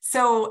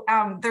 So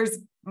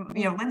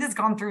Linda's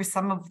gone through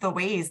some of the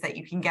ways that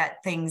you can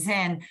get things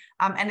in,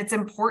 and it's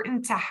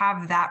important to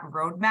have that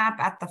roadmap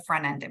at the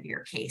front end of your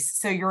case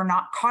so you're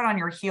not caught on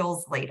your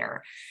heels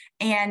later.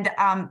 And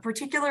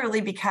particularly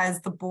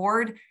because the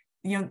board,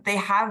 they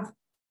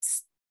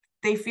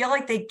feel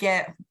like they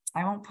get,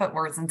 I won't put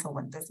words into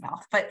Linda's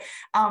mouth, but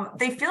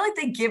they feel like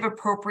they give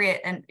appropriate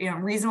and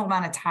reasonable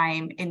amount of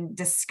time in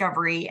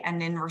discovery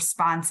and in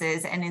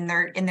responses and in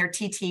their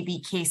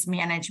TTAB case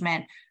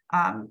management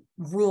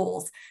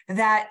rules,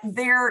 that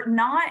they're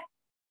not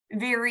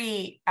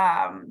very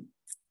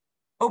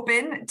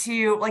open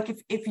to,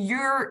 like, if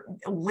you're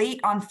late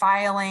on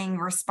filing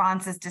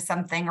responses to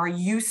something, or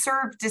you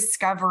serve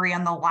discovery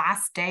on the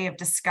last day of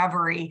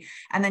discovery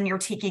and then you're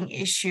taking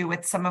issue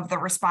with some of the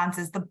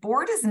responses, the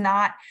board is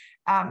not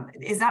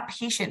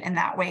patient in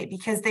that way,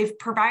 because they've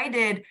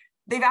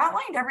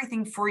outlined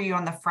everything for you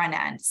on the front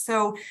end.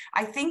 So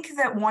I think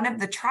that one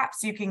of the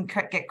traps you can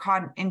get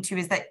caught into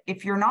is that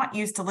if you're not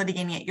used to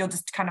litigating it, you'll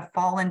just kind of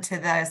fall into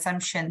the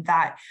assumption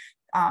that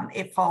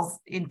it falls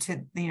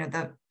into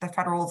the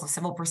federal rules of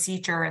civil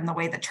procedure and the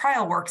way the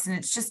trial works, and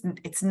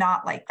it's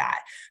not like that.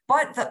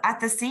 But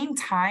at the same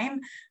time,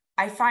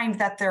 I find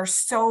that there are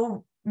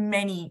so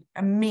many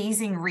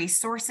amazing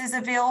resources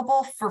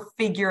available for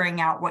figuring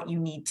out what you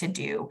need to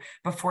do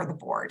before the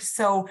board.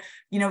 So,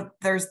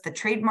 there's the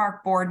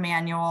trademark board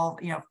manual,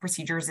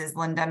 procedures, as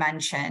Linda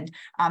mentioned.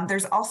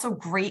 There's also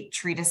great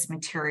treatise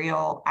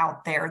material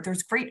out there.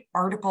 There's great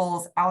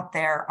articles out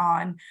there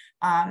on,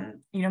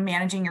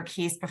 managing your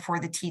case before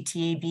the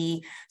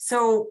TTAB.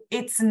 So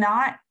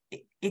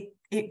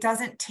it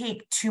doesn't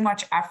take too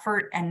much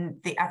effort, and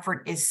the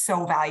effort is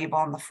so valuable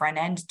on the front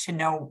end to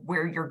know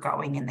where you're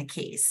going in the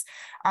case.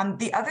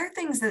 The other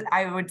things that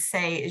I would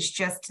say is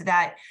just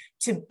that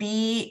to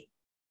be,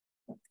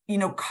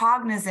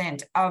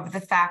 cognizant of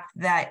the fact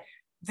that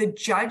the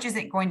judge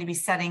isn't going to be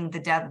setting the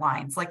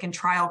deadlines. Like in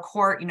trial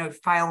court,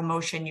 file a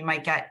motion, you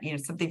might get,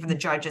 something from the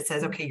judge that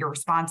says, okay, your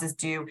response is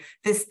due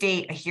this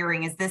date, a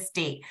hearing is this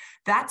date.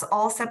 That's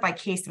all set by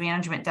case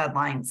management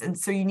deadlines. And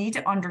so you need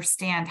to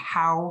understand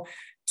how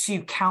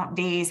to count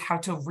days, how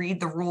to read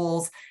the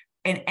rules.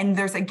 And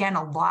there's, again,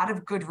 a lot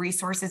of good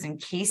resources and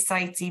case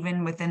sites,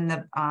 even within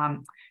the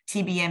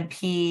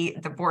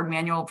TBMP, the board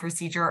manual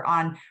procedure,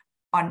 on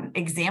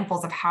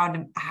examples of how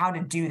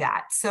to do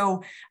that.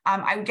 So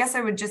I guess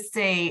I would just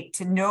say that's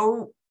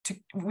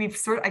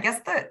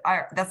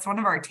one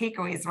of our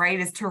takeaways, right,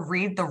 is to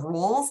read the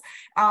rules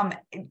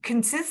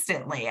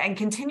consistently and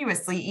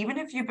continuously, even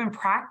if you've been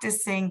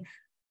practicing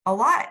a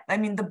lot. I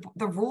mean,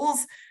 the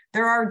rules,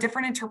 there are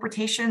different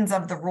interpretations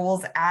of the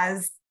rules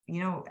as,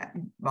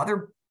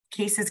 other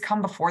cases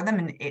come before them,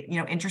 and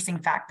interesting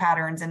fact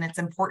patterns, and it's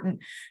important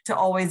to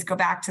always go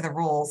back to the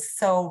rules.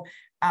 So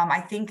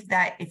I think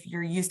that if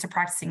you're used to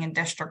practicing in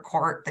district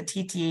court, the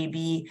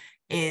TTAB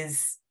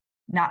is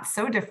not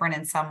so different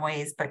in some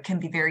ways, but can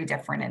be very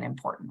different in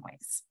important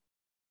ways.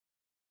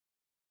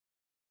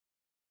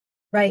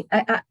 Right.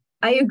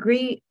 I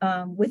agree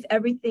with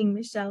everything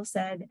Michelle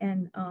said.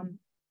 And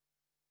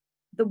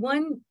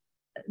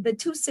the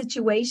two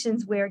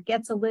situations where it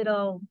gets a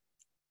little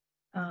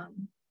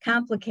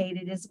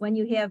complicated is when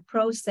you have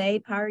pro se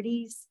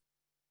parties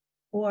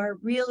or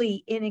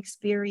really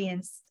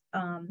inexperienced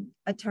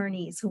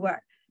attorneys who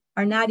are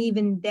not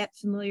even that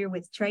familiar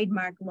with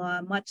trademark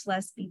law, much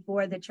less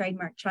before the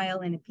Trademark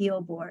Trial and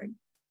Appeal Board,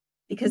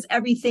 because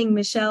everything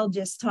Michelle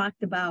just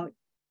talked about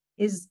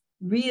is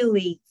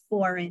really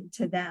foreign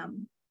to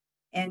them.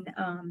 And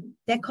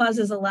that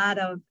causes a lot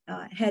of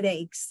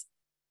headaches.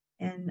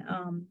 And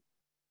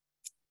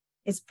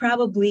it's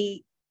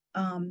probably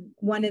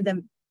one of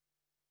the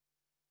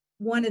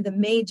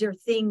major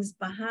things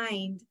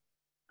behind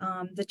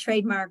the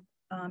Trademark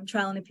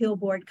Trial and Appeal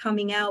Board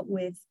coming out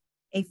with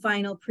a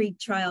final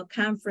pre-trial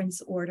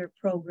conference order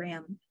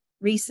program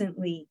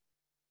recently.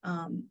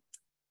 And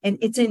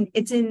it's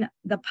in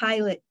the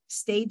pilot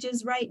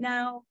stages right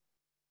now,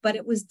 but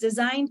it was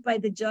designed by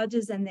the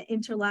judges and the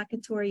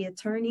interlocutory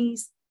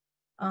attorneys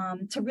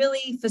to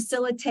really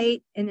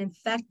facilitate an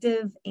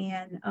effective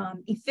and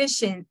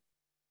efficient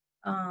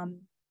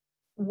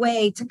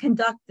way to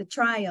conduct the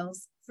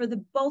trials for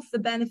both the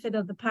benefit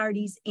of the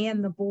parties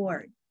and the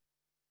board.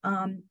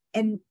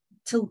 And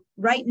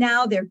right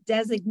now they're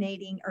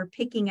designating or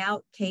picking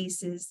out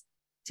cases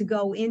to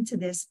go into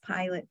this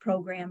pilot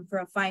program for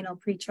a final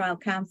pretrial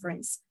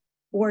conference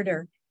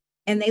order.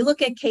 And they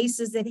look at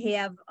cases that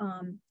have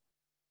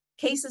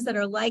cases that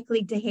are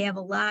likely to have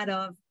a lot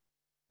of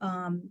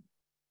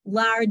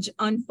large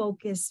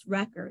unfocused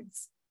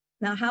records.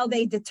 Now, how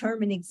they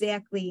determine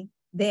exactly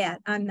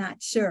that, I'm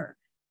not sure.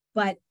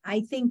 But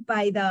I think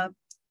by the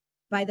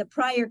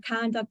prior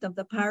conduct of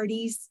the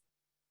parties,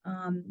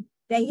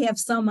 they have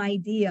some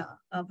idea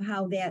of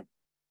how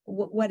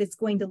what it's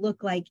going to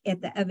look like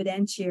at the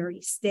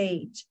evidentiary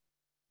stage.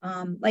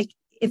 Like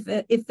if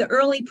the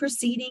early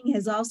proceeding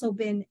has also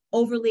been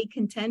overly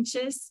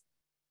contentious,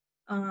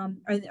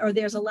 or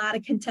there's a lot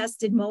of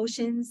contested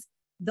motions,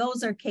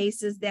 those are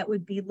cases that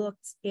would be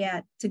looked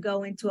at to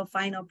go into a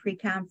final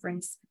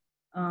pre-conference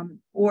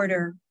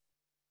order.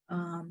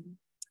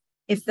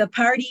 If the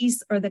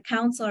parties or the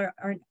counsel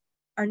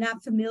are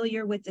not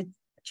familiar with the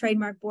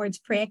Trademark Board's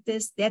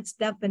practice, that's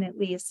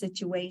definitely a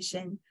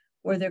situation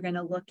where they're going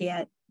to look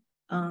at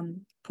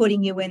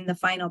putting you in the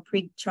final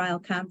pre-trial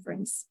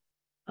conference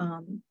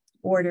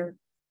order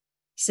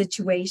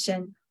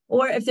situation.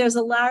 Or if there's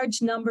a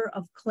large number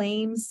of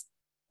claims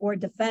or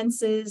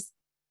defenses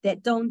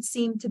that don't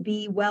seem to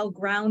be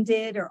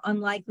well-grounded or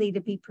unlikely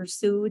to be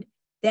pursued,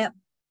 that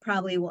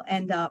probably will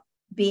end up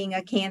being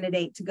a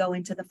candidate to go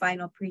into the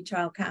final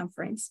pretrial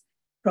conference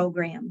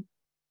program.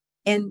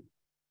 And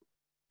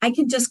I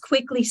can just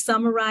quickly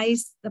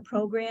summarize the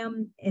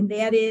program, and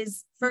that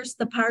is, first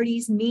the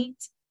parties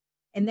meet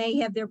and they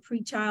have their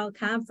pretrial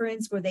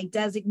conference where they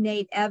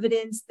designate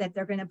evidence that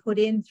they're going to put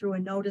in through a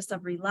notice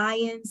of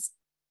reliance,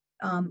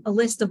 a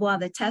list of all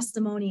the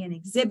testimony and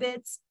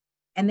exhibits,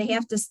 and they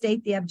have to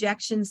state the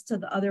objections to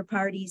the other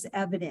party's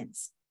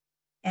evidence.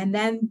 And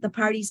then the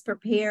parties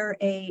prepare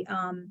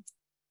the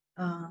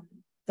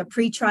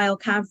pretrial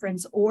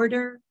conference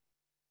order,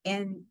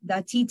 and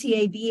the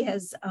TTAB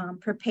has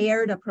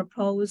prepared a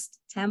proposed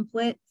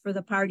template for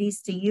the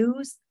parties to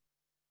use.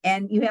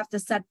 And you have to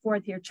set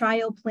forth your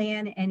trial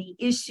plan, any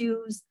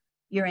issues,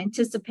 your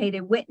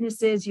anticipated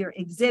witnesses, your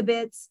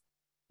exhibits,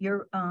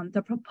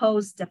 the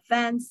proposed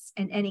defense,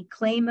 and any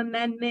claim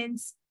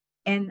amendments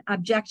and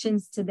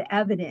objections to the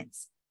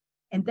evidence.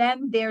 And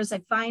then there's a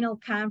final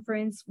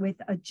conference with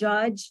a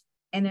judge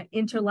and an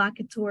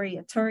interlocutory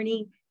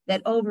attorney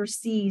that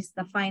oversees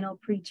the final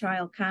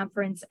pretrial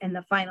conference and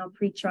the final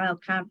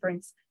pretrial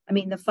conference,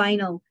 the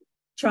final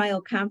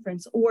trial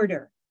conference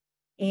order.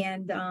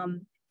 And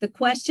the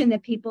question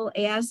that people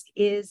ask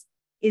is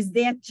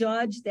that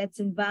judge that's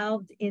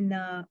involved in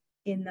the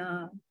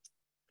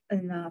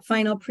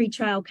final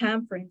pretrial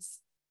conference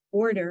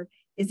order,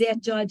 is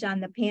that judge on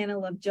the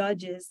panel of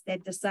judges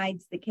that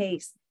decides the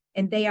case?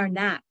 And they are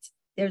not.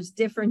 There's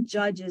different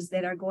judges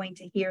that are going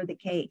to hear the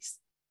case.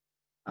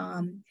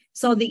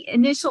 So the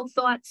initial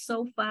thoughts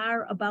so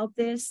far about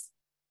this,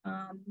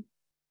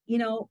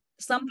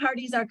 some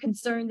parties are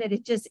concerned that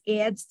it just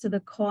adds to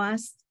the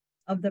cost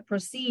of the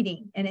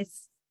proceeding. And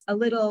it's a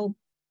little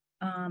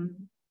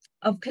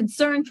of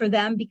concern for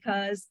them,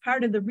 because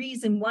part of the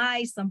reason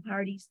why some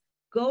parties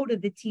go to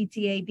the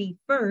TTAB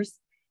first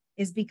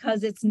is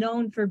because it's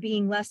known for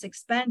being less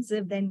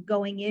expensive than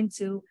going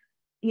into,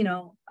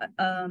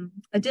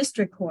 a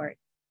district court.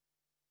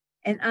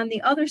 And on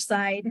the other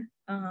side,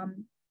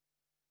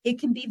 it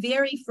can be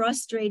very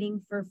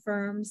frustrating for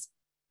firms,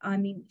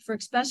 for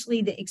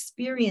especially the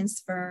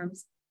experienced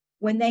firms,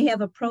 when they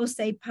have a pro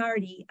se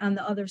party on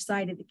the other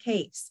side of the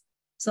case.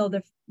 So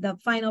the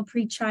final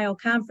pretrial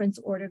conference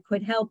order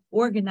could help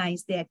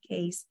organize that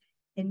case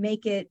and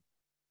make it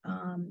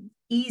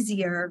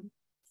easier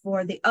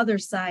for the other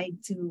side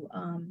to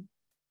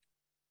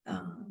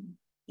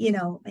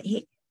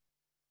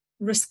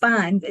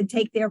respond and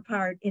take their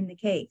part in the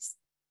case.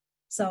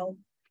 So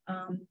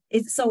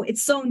it's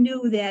so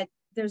new that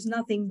there's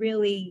nothing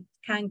really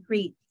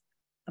concrete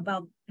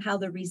about how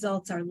the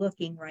results are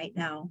looking right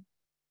now.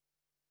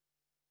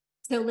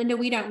 So Linda,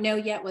 we don't know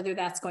yet whether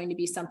that's going to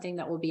be something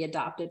that will be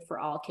adopted for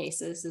all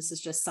cases. This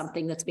is just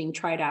something that's being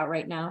tried out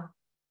right now.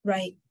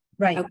 Right.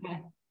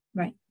 Okay.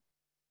 Right.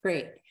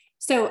 Great.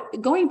 So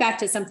going back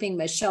to something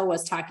Michelle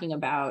was talking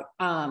about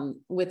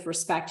with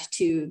respect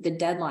to the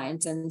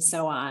deadlines and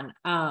so on,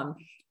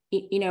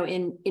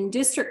 in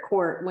district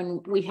court,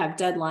 when we have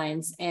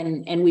deadlines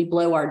and we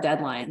blow our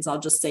deadlines, I'll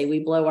just say we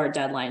blow our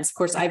deadlines. Of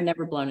course, I've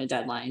never blown a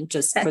deadline,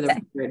 just for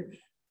the record.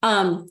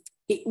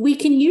 We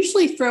can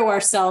usually throw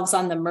ourselves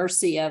on the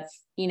mercy of,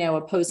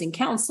 opposing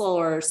counsel,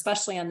 or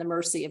especially on the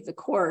mercy of the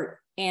court,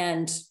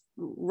 and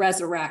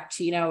resurrect,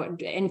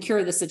 and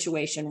cure the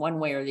situation one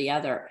way or the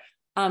other.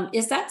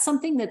 Is that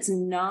something that's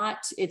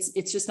not,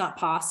 it's just not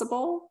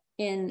possible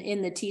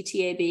in the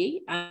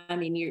TTAB? I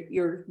mean,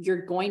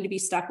 you're going to be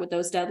stuck with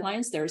those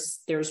deadlines.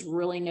 There's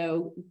really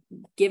no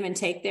give and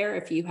take there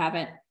if you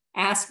haven't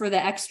asked for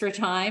the extra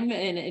time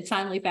in a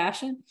timely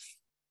fashion.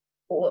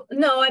 Well,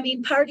 no, I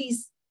mean,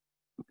 parties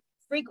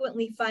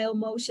frequently file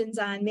motions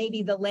on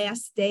maybe the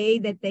last day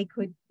that they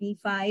could be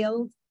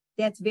filed.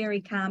 That's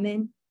very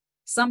common.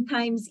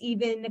 Sometimes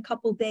even a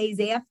couple days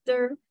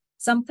after,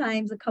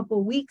 sometimes a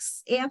couple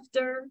weeks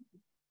after.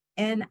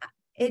 And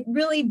it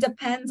really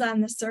depends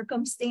on the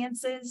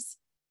circumstances.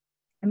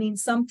 I mean,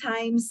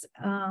 sometimes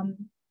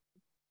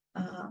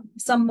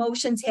some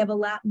motions have a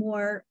lot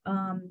more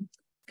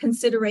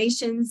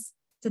considerations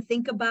to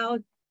think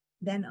about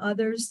than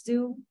others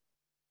do.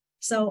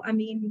 So, I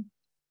mean,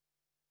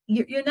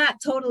 you're not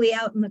totally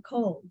out in the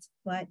cold,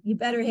 but you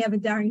better have a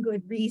darn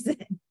good reason.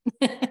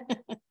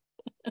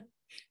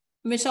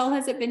 Michelle,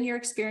 has it been your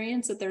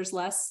experience that there's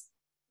less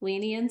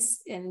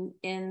lenience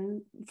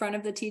in front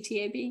of the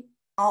TTAB?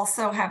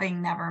 Also,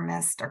 having never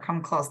missed or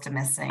come close to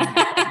missing,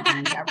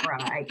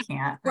 Deborah, I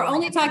can't. We're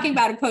only talking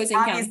about opposing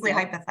counsel. Obviously,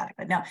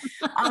 hypothetically, no.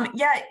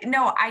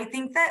 I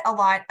think that a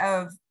lot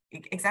of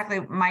exactly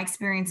my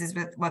experiences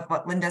with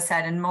what Linda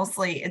said, and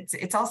mostly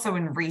it's also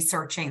in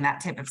researching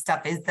that type of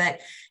stuff, is that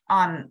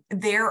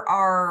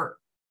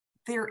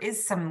there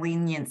is some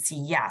leniency,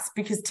 yes,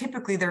 because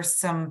typically there's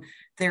some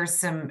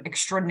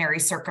extraordinary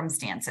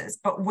circumstances,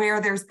 but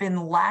where there's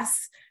been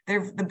less,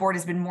 the board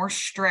has been more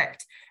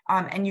strict.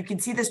 And you can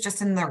see this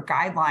just in their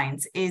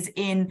guidelines, is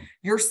in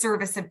your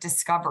service of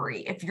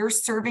discovery. If you're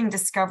serving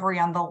discovery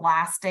on the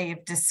last day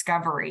of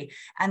discovery,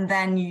 and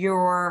then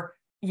you're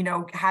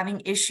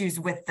having issues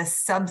with the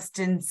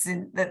substance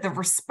and the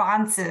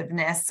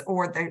responsiveness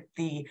or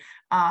the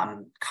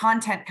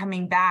content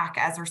coming back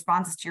as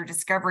responses to your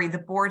discovery, the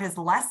board has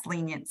less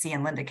leniency,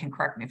 and Linda can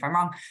correct me if I'm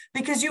wrong,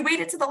 because you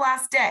waited to the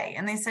last day.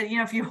 And they said,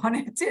 if you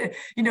wanted to,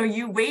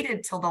 you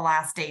waited till the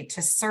last day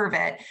to serve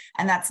it,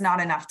 and that's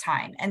not enough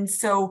time. And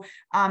so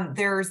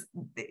there's,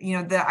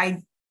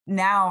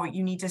 now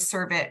you need to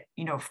serve it,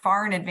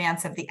 far in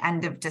advance of the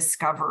end of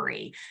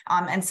discovery.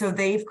 And so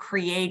they've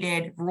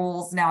created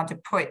rules now to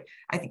put,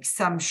 I think,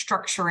 some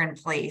structure in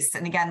place.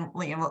 And again,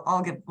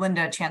 I'll give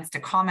Linda a chance to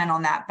comment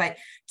on that, but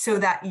so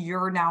that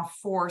you're now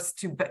forced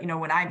to,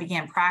 when I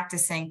began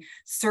practicing,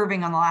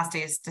 serving on the last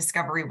day of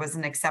discovery was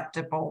an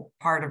acceptable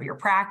part of your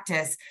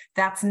practice.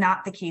 That's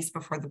not the case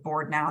before the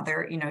board now.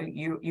 There,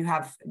 you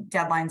have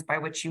deadlines by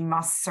which you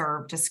must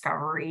serve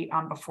discovery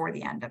before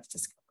the end of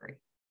discovery.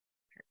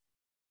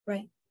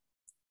 Right.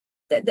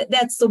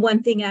 That's the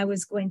one thing I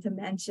was going to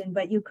mention,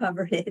 but you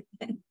covered it.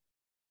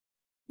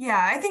 Yeah,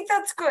 I think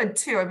that's good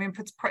too. I mean,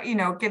 puts,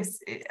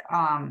 gives,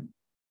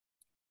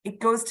 it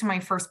goes to my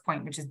first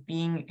point, which is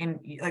being in,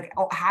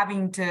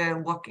 having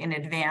to look in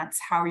advance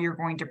how you're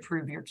going to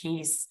prove your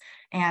case,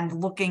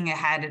 and looking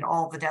ahead at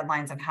all the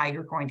deadlines and how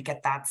you're going to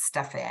get that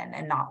stuff in,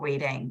 and not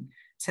waiting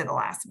to the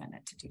last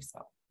minute to do so.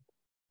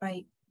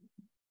 Right.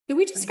 So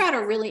we just got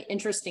a really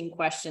interesting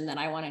question that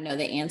I want to know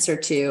the answer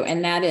to,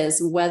 and that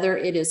is whether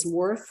it is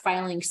worth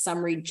filing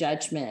summary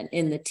judgment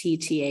in the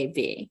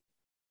TTAB.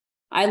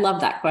 I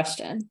love that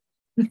question.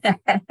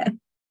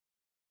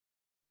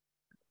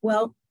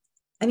 Well,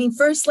 I mean,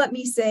 first, let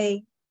me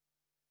say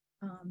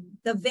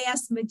the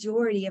vast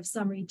majority of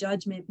summary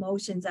judgment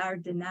motions are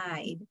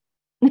denied.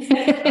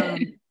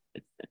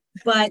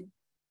 But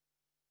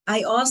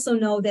I also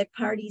know that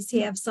parties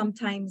have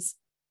sometimes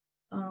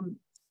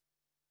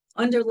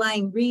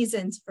underlying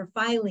reasons for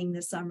filing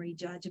the summary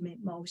judgment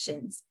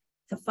motions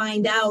to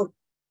find out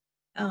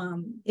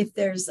if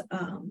there's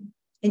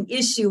an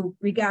issue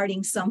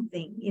regarding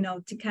something,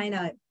 to kind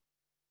of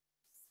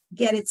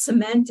get it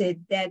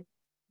cemented that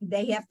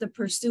they have to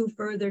pursue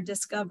further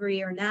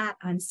discovery or not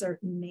on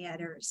certain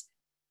matters.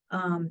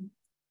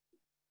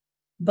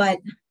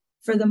 But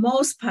for the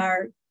most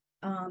part,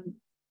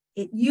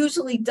 it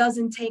usually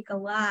doesn't take a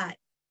lot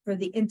for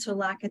the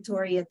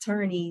interlocutory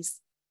attorneys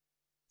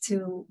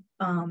to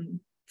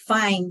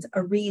find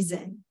a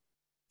reason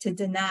to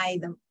deny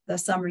the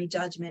summary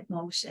judgment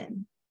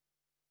motion.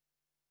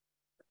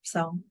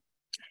 So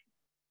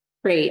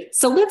Great.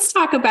 So let's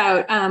talk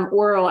about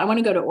oral. I want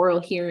to go to the oral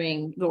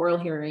hearing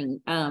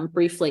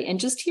briefly, and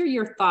just hear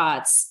your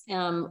thoughts.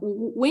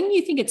 When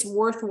you think it's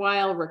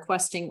worthwhile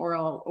requesting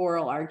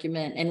oral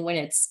argument, and when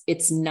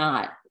it's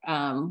not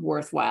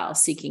worthwhile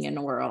seeking an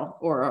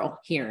oral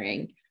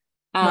hearing.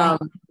 Right.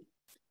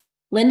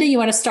 Linda, you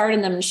want to start,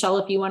 and then Michelle,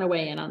 if you want to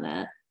weigh in on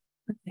that.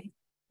 Okay.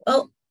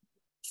 Well,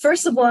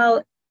 first of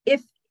all,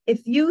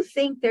 if you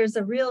think there's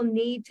a real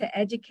need to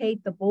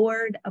educate the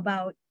board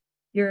about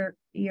your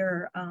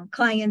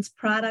client's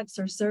products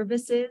or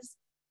services,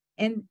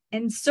 and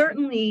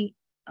certainly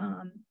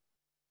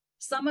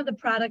some of the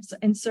products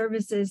and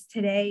services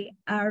today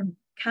are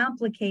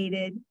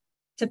complicated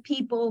to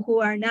people who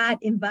are not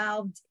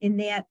involved in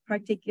that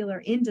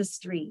particular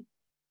industry.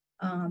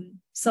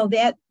 So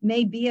that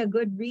may be a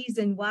good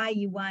reason why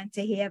you want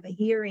to have a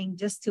hearing,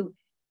 just to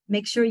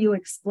make sure you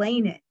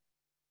explain it.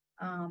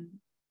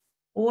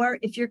 Or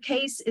if your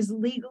case is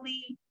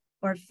legally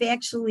or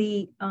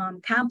factually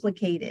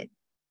complicated,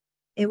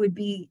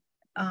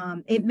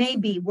 it may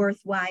be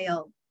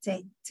worthwhile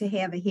to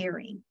have a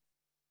hearing.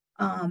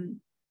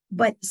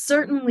 But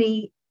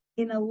certainly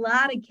in a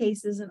lot of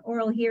cases, an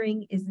oral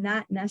hearing is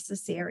not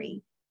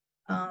necessary.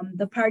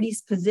 The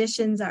parties'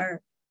 positions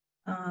are,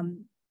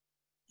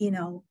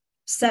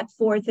 set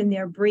forth in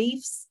their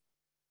briefs,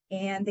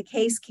 and the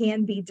case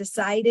can be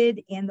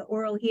decided, and the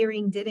oral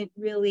hearing didn't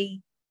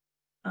really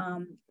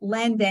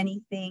lend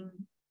anything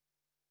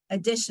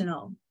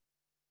additional.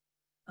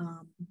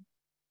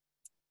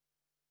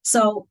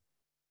 So,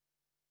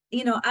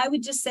 I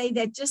would just say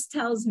that just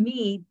tells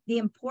me the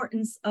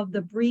importance of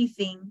the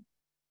briefing.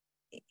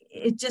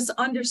 It just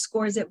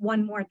underscores it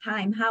one more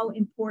time, how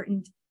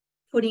important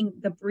putting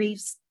the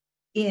briefs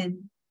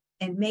in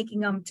and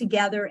making them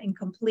together and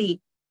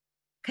complete,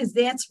 because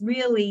that's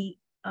really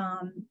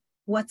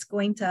what's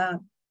going to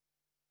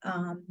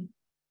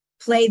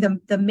play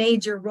the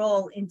major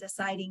role in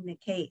deciding the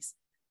case.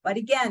 But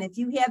again, if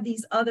you have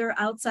these other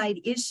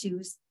outside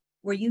issues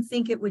where you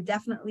think it would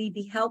definitely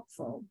be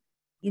helpful,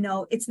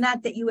 it's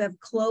not that you have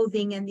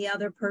clothing and the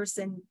other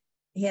person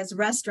has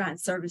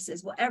restaurant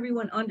services. Well,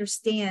 everyone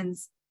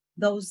understands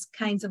those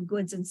kinds of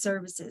goods and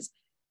services,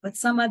 but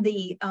some of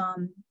the,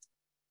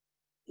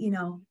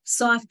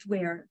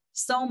 software,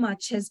 so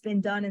much has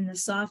been done in the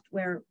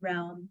software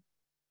realm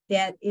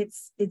that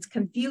it's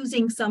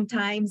confusing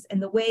sometimes,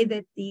 and the way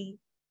that the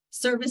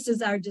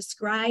services are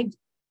described,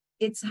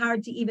 it's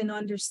hard to even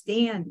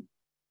understand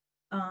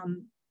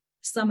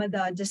some of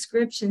the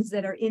descriptions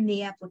that are in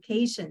the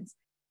applications.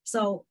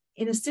 So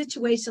in a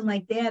situation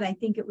like that, I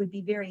think it would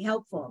be very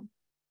helpful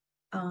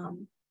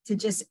to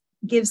just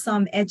give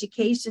some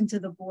education to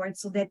the board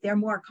so that they're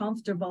more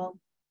comfortable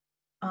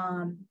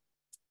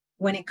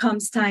when it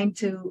comes time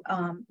to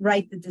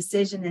write the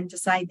decision and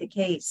decide the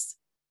case.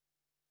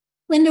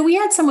 Linda, we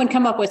had someone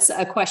come up with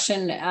a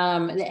question,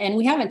 and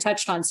we haven't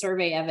touched on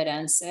survey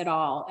evidence at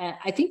all. And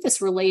I think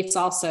this relates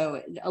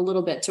also a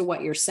little bit to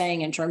what you're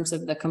saying in terms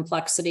of the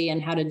complexity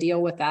and how to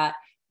deal with that.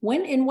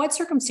 In what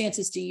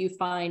circumstances do you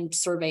find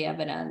survey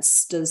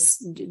evidence? Do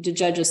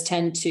judges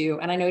tend to,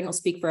 and I know you don't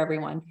speak for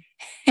everyone,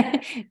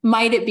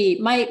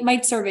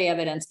 might survey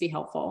evidence be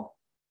helpful?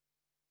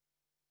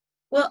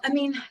 Well, I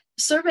mean,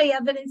 survey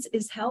evidence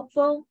is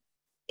helpful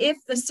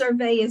if the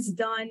survey is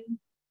done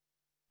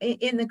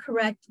in the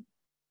correct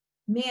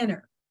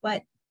manner,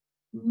 but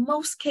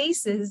most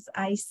cases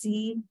I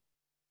see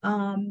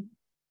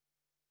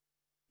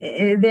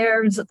they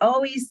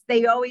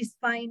always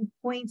find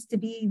points to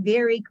be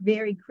very,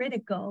 very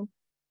critical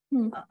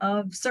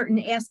of certain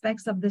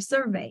aspects of the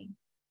survey.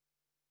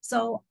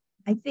 So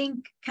I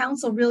think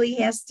counsel really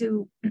has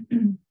to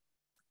kind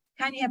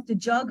of have to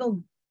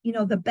juggle,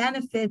 the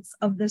benefits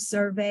of the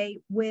survey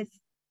with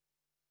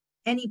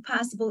any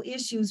possible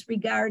issues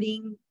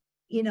regarding,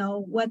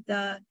 what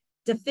the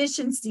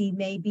deficiency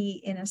may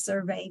be in a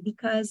survey,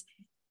 because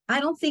I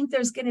don't think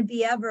there's going to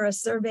be ever a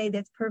survey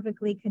that's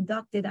perfectly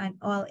conducted on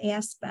all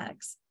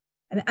aspects.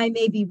 And I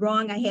may be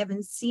wrong. I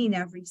haven't seen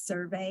every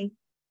survey.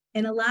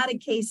 In a lot of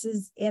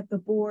cases at the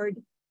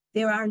board,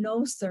 there are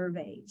no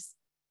surveys.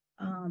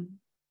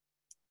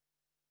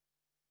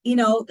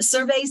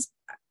 Surveys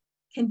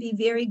can be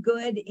very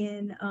good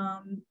in,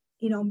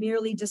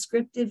 merely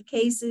descriptive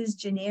cases,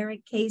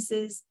 generic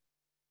cases,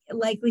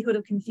 likelihood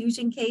of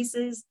confusion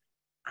cases.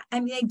 I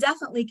mean, they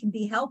definitely can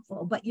be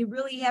helpful, but you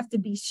really have to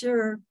be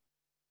sure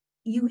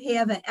you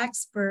have an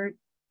expert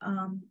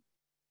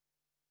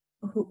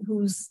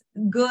who's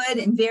good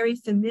and very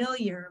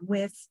familiar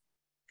with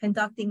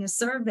conducting a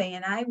survey.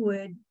 And I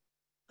would,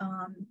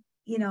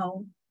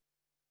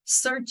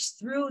 search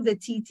through the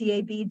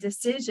TTAB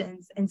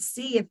decisions and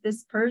see if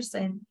this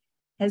person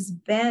has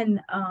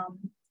been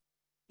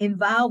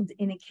involved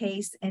in a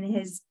case and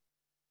has,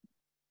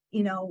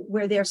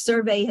 where their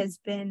survey has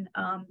been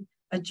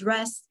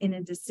addressed in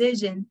a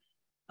decision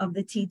of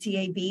the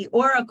TTAB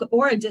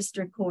or a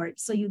district court.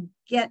 So you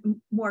get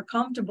more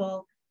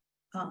comfortable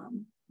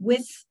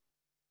with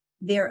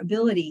their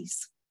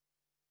abilities.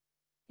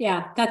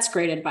 Yeah, that's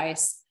great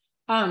advice.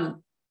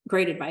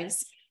 Great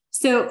advice.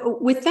 So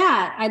with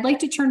that, I'd like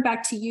to turn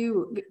back to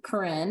you,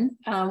 Corrine.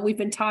 We've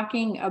been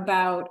talking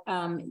about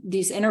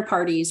these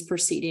inter-parties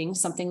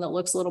proceedings, something that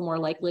looks a little more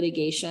like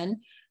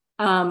litigation.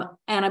 But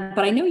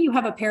I know you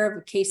have a pair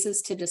of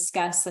cases to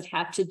discuss that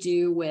have to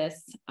do with,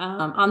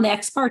 on the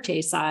ex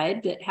parte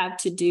side, that have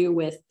to do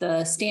with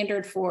the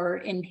standard for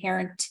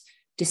inherent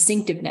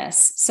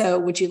distinctiveness. So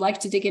would you like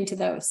to dig into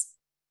those?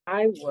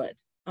 I would.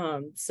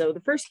 So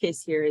the first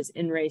case here is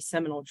in re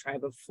Seminole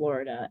Tribe of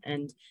Florida,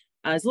 and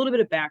as a little bit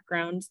of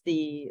background,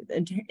 the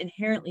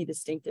inherently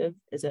distinctive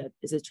is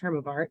a term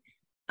of art.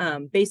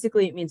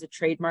 Basically, it means a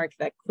trademark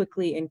that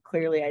quickly and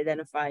clearly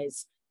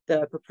identifies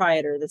the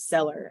proprietor, the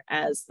seller,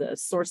 as the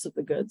source of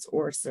the goods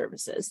or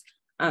services.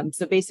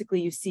 So basically,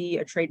 you see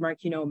a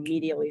trademark, you know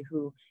immediately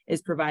who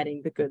is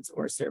providing the goods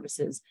or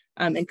services.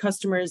 And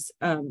customers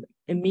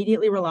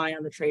immediately rely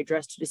on the trade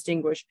dress to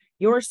distinguish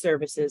your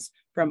services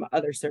from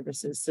other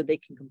services so they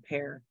can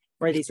compare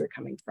where these are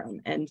coming from.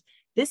 And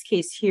this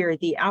case here,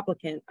 the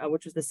applicant,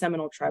 which was the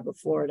Seminole Tribe of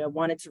Florida,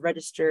 wanted to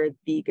register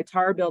the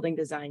guitar building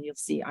design you'll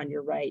see on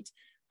your right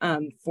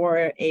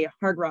for a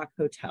Hard Rock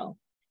hotel.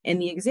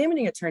 And the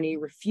examining attorney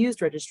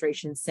refused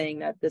registration, saying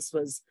that this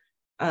was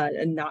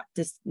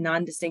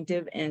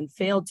non-distinctive and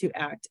failed to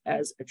act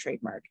as a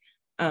trademark.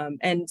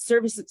 And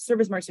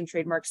service marks and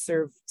trademarks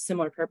serve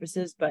similar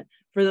purposes, but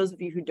for those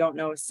of you who don't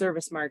know, a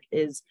service mark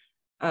is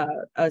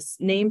a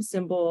name,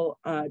 symbol,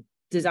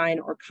 design,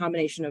 or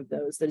combination of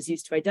those that is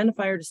used to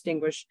identify or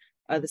distinguish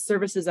the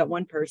services that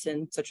one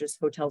person, such as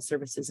hotel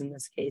services in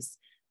this case,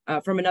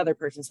 from another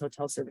person's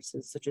hotel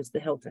services, such as the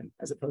Hilton,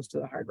 as opposed to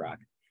the Hard Rock.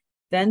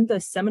 Then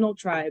the Seminole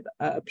Tribe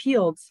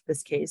appealed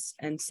this case,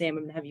 and Sam,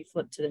 I'm going to have you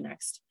flip to the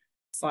next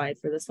slide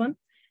for this one.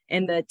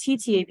 And the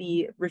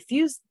TTAB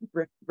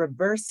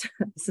reversed,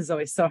 this is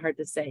always so hard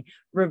to say,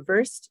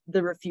 reversed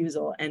the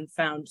refusal and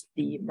found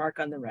the mark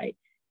on the right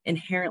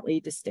inherently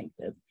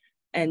distinctive.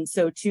 And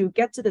so to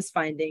get to this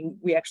finding,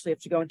 we actually have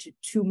to go into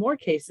two more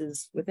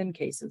cases within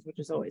cases, which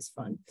is always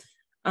fun,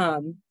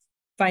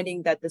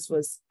 finding that this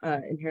was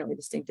inherently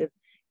distinctive.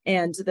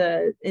 And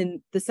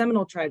in the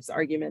Seminole Tribe's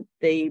argument,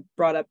 they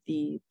brought up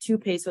the 2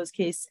 Pesos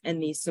case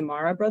and the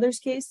Samara Brothers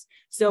case.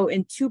 So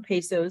in 2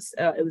 Pesos,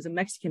 it was a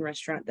Mexican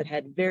restaurant that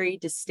had very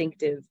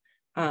distinctive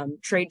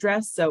trade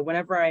dress. So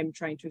whenever I'm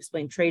trying to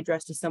explain trade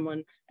dress to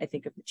someone, I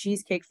think of the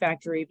Cheesecake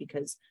Factory,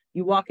 because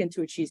you walk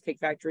into a Cheesecake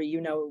Factory,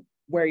 you know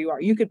where you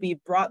are. You could be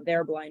brought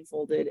there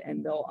blindfolded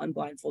and they'll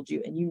unblindfold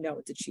you and you know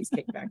it's a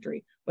Cheesecake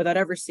Factory without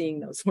ever seeing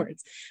those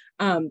words.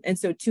 And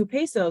so 2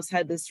 Pesos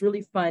had this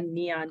really fun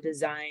neon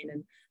design,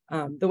 and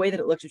the way that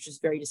it looked was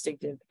just very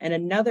distinctive. And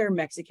another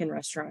Mexican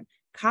restaurant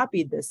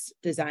copied this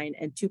design,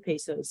 and 2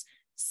 Pesos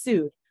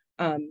sued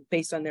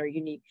based on their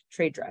unique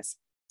trade dress.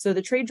 So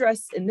the trade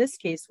dress in this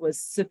case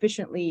was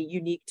sufficiently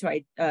unique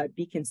to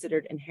be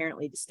considered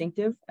inherently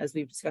distinctive, as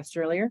we've discussed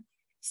earlier.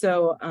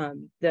 So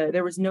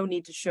there was no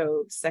need to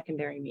show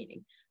secondary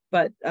meaning.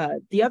 But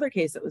the other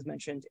case that was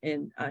mentioned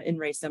in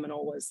Re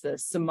Seminole was the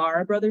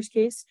Samara Brothers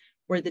case,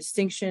 where the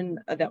distinction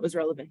that was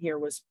relevant here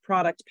was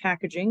product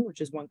packaging,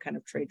 which is one kind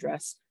of trade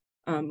dress,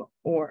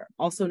 or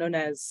also known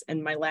as,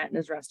 and my Latin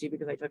is rusty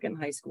because I took it in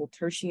high school,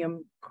 tertium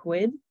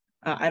quid.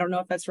 I don't know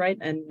if that's right,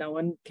 and no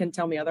one can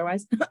tell me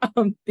otherwise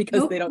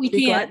because they don't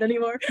speak Latin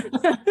anymore.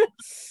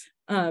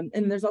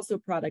 And there's also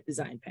product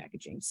design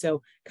packaging.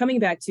 So coming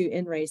back to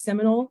in Re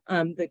Seminole,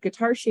 the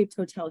guitar-shaped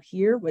hotel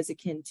here was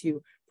akin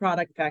to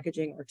product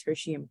packaging or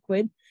tertium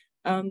quid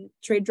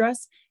trade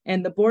dress.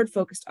 And the board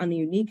focused on the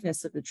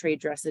uniqueness of the trade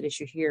dress at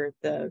issue here,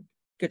 the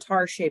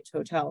guitar-shaped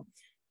hotel,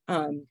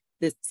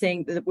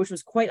 which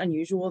was quite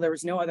unusual. There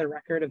was no other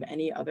record of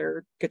any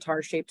other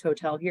guitar-shaped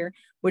hotel here,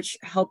 which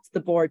helped the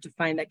board to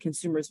find that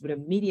consumers would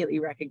immediately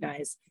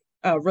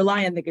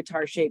rely on the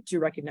guitar shape to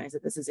recognize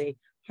that this is a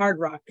Hard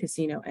Rock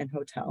casino and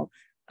hotel.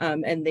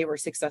 And they were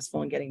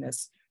successful in getting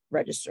this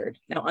registered.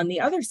 Now, on the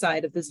other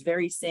side of this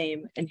very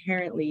same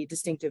inherently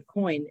distinctive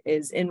coin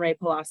is In Re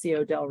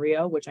Palacio del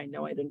Rio, which I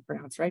know I didn't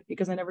pronounce right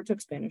because I never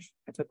took Spanish,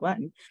 I took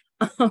Latin.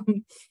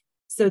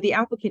 So the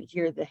applicant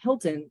here, the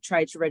Hilton,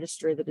 tried to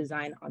register the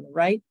design on the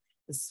right,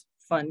 this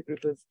fun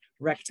group of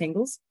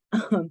rectangles,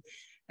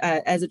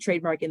 as a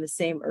trademark in the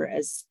same, or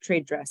as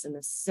trade dress in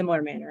a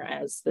similar manner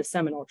as the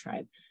Seminole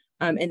Tribe.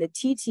 And the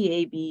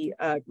TTAB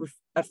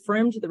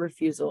affirmed the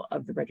refusal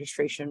of the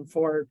registration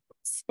for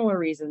similar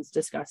reasons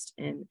discussed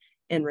in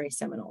Re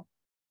Seminole.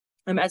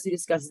 As we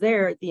discussed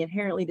there, the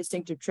inherently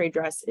distinctive trade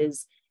dress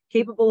is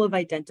capable of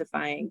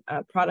identifying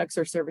products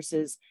or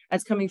services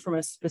as coming from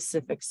a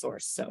specific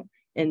source. So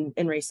in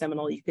Re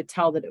Seminole, you could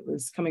tell that it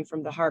was coming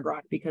from the Hard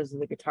Rock because of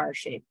the guitar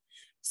shape.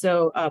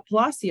 So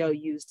Palacio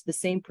used the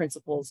same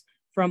principles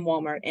from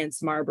Walmart and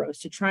Samara Bros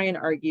to try and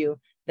argue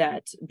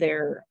that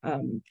their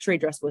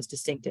trade dress was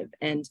distinctive.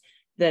 And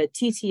the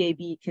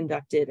TTAB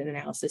conducted an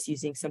analysis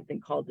using something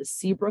called the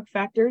Seabrook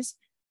factors,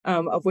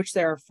 of which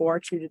there are 4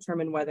 to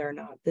determine whether or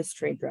not this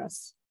trade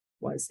dress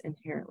was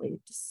inherently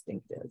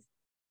distinctive.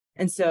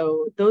 And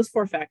so those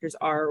four factors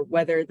are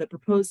whether the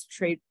proposed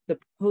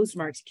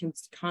marks can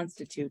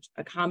constitute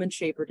a common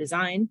shape or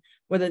design,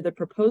 whether the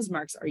proposed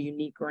marks are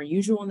unique or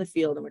unusual in the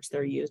field in which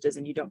they're used, as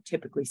in you don't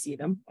typically see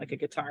them, like a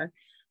guitar,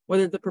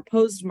 whether the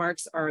proposed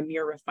marks are a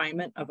mere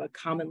refinement of a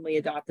commonly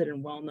adopted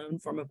and well-known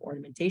form of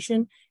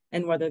ornamentation,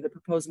 and whether the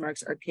proposed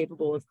marks are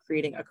capable of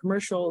creating a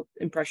commercial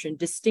impression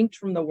distinct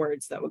from the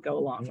words that would go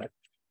along with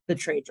the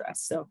trade dress.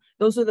 So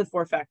those are the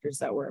four factors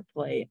that were at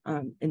play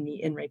in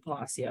the In Re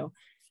Palacio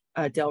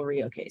Del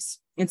Rio case.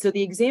 And so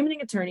the examining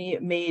attorney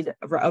made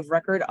of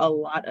record a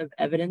lot of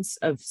evidence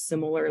of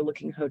similar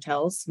looking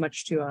hotels,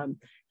 much to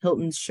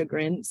Hilton's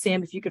chagrin.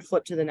 Sam, if you could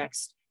flip to the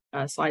next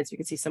slide so you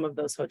can see some of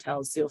those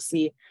hotels. So you'll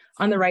see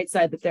on the right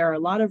side that there are a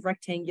lot of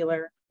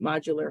rectangular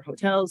modular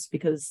hotels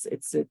because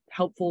it's a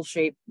helpful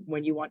shape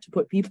when you want to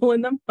put people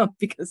in them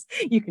because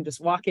you can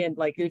just walk in.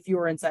 Like if you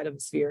were inside of a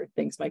sphere,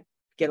 things might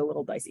get a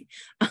little dicey.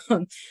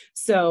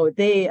 So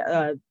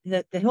the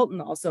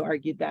Hilton also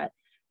argued that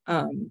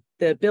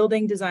the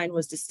building design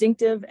was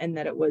distinctive and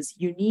that it was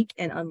unique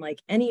and unlike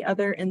any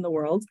other in the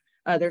world.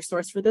 Their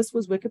source for this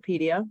was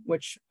Wikipedia,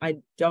 which I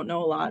don't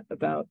know a lot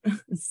about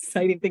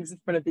citing things in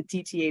front of the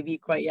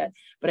TTAB quite yet,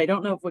 but I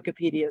don't know if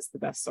Wikipedia is the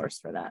best source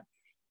for that.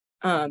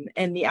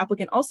 And the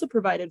applicant also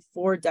provided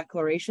 4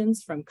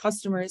 declarations from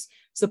customers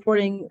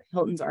supporting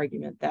Hilton's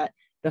argument that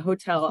the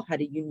hotel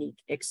had a unique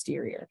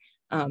exterior.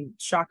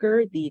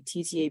 Shocker, the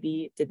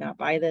TTAB did not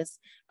buy this.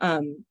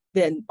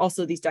 Then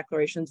also these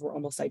declarations were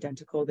almost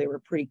identical. They were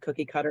pretty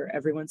cookie cutter.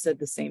 Everyone said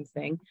the same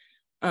thing.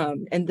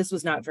 And this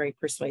was not very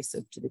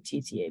persuasive to the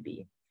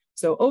TTAB.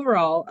 So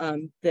overall,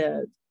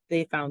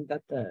 they found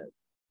that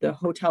the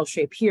hotel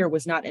shape here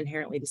was not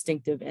inherently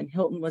distinctive, and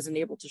Hilton wasn't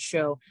able to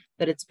show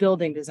that its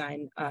building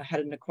design had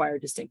an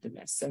acquired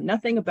distinctiveness. So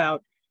nothing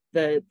about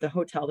the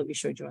hotel that we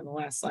showed you on the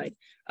last slide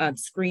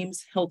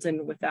screams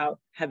Hilton without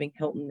having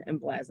Hilton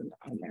emblazoned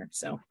on there.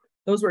 So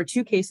those were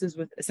 2 cases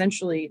with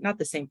essentially not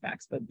the same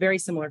facts, but very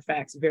similar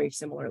facts, very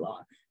similar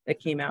law that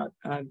came out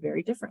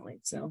very differently.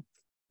 So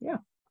yeah.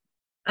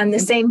 On the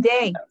same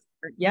day.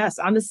 Yes,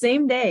 on the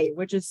same day,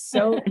 which is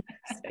so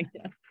interesting.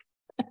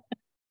 Yeah.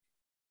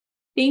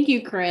 Thank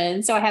you,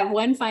 Corrine. So I have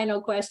one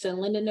final question.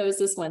 Linda knows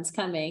this one's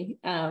coming,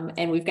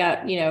 and we've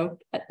got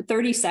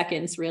 30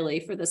 seconds really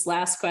for this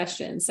last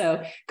question.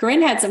 So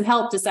Corrine had some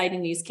help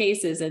deciding these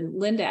cases, and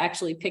Linda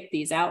actually picked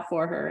these out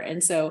for her.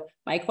 And so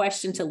my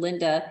question to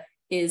Linda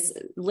is,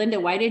 Linda,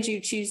 why did you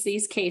choose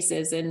these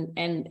cases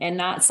and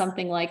not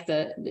something like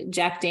the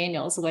Jack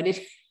Daniels? What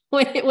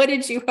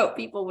did you hope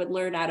people would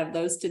learn out of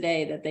those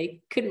today that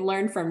they couldn't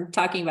learn from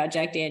talking about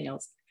Jack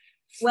Daniels?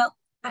 Well,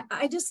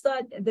 I just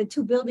thought the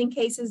 2 building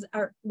cases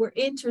were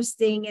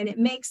interesting, and it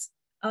makes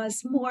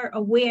us more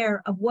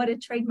aware of what a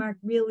trademark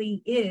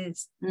really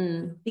is,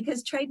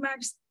 because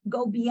trademarks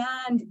go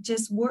beyond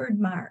just word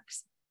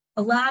marks.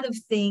 A lot of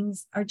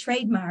things are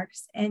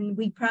trademarks, and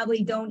we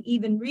probably don't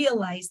even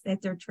realize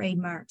that they're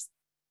trademarks.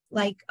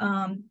 Like,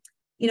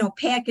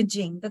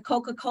 packaging. The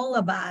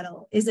Coca-Cola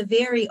bottle is a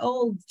very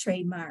old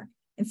trademark.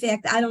 In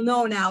fact, I don't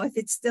know now if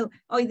it's still,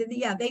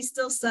 they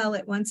still sell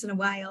it once in a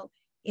while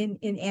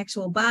in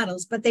actual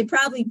bottles, but they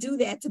probably do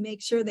that to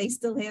make sure they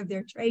still have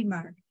their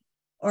trademark.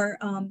 Or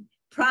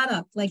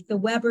product like the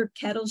Weber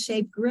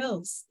kettle-shaped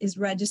grills is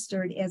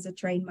registered as a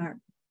trademark.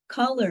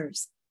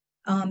 Colors,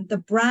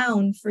 the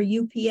brown for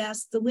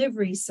UPS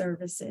delivery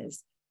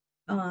services.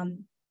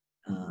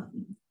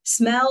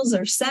 Smells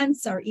or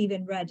scents are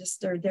even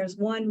registered. There's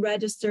one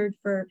registered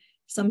for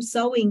some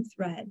sewing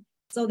thread.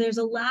 So there's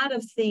a lot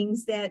of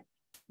things that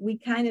we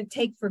kind of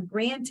take for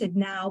granted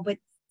now, but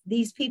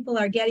these people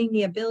are getting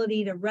the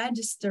ability to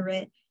register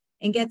it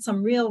and get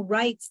some real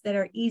rights that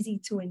are easy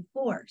to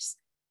enforce.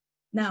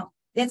 Now,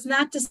 that's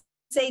not to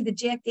say the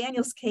Jack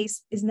Daniels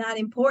case is not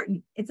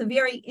important. It's a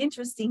very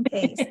interesting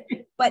case,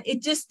 but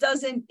it just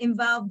doesn't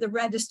involve the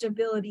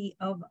registrability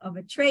of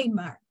a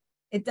trademark.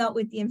 It dealt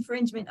with the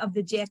infringement of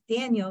the Jack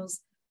Daniels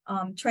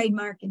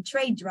trademark and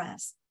trade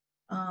dress.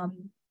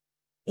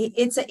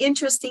 It's an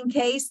interesting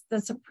case.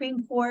 The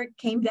Supreme Court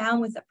came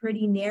down with a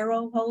pretty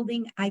narrow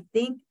holding, I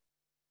think.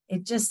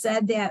 It just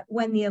said that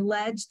when the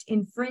alleged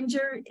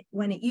infringer,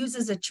 when it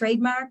uses a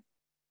trademark,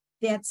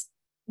 that's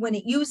when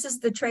it uses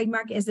the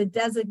trademark as a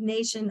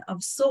designation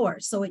of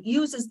source. So it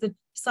uses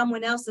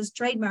someone else's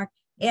trademark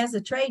as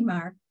a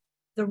trademark,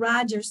 the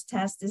Rogers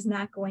test is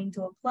not going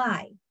to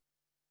apply.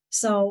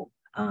 So,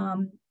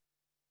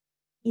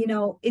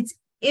 it's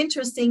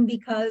interesting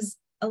because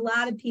a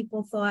lot of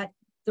people thought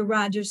the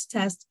Rogers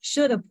test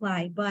should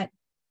apply, but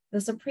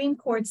the Supreme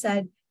Court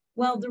said,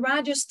 well, the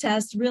Rogers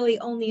test really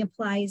only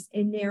applies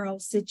in narrow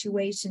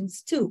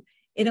situations too.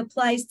 It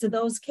applies to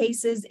those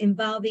cases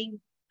involving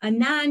a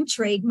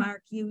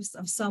non-trademark use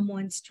of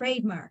someone's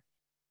trademark.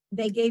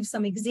 They gave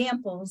some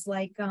examples,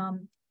 like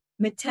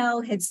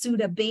Mattel had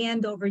sued a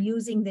band over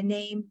using the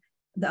name,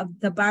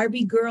 the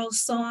Barbie Girl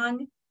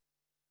song.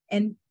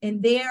 And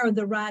there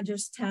the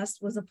Rogers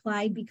test was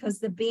applied because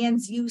the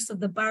band's use of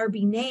the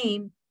Barbie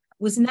name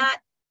was not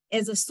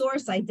as a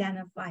source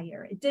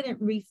identifier. It didn't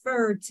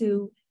refer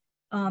to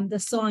the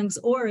song's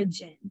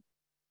origin.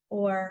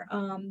 Or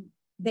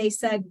they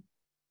said,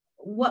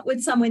 what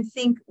would someone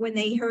think when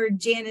they heard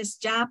Janis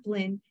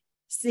Joplin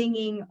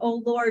singing,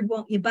 "Oh Lord,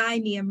 won't you buy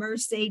me a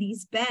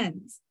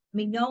Mercedes-Benz?" I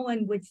mean, no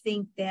one would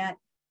think that,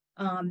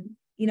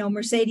 you know,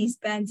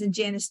 Mercedes-Benz and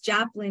Janis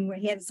Joplin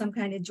had some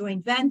kind of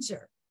joint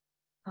venture.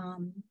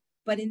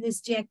 But in this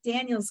Jack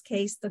Daniels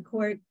case, the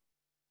court,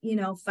 you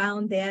know,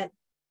 found that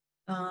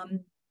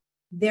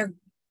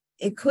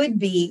it could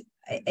be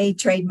a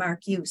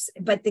trademark use,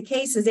 but the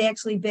case has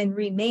actually been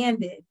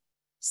remanded.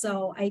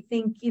 So I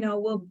think, you know,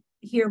 we'll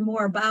hear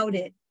more about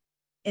it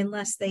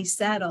unless they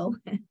settle.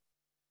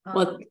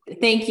 Well,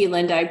 thank you,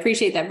 Linda. I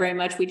appreciate that very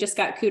much. We just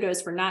got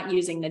kudos for not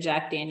using the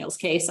Jack Daniels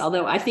case,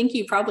 although I think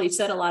you probably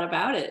said a lot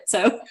about it.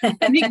 So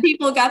I think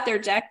people got their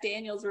Jack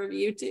Daniels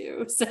review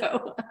too.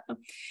 So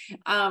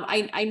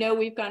I know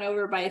we've gone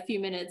over by a few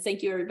minutes.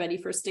 Thank you, everybody,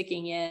 for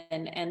sticking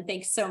in. And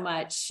thanks so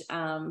much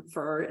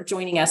for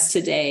joining us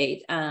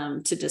today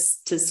to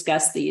just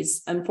discuss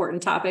these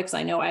important topics.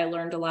 I know I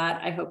learned a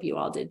lot. I hope you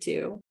all did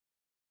too.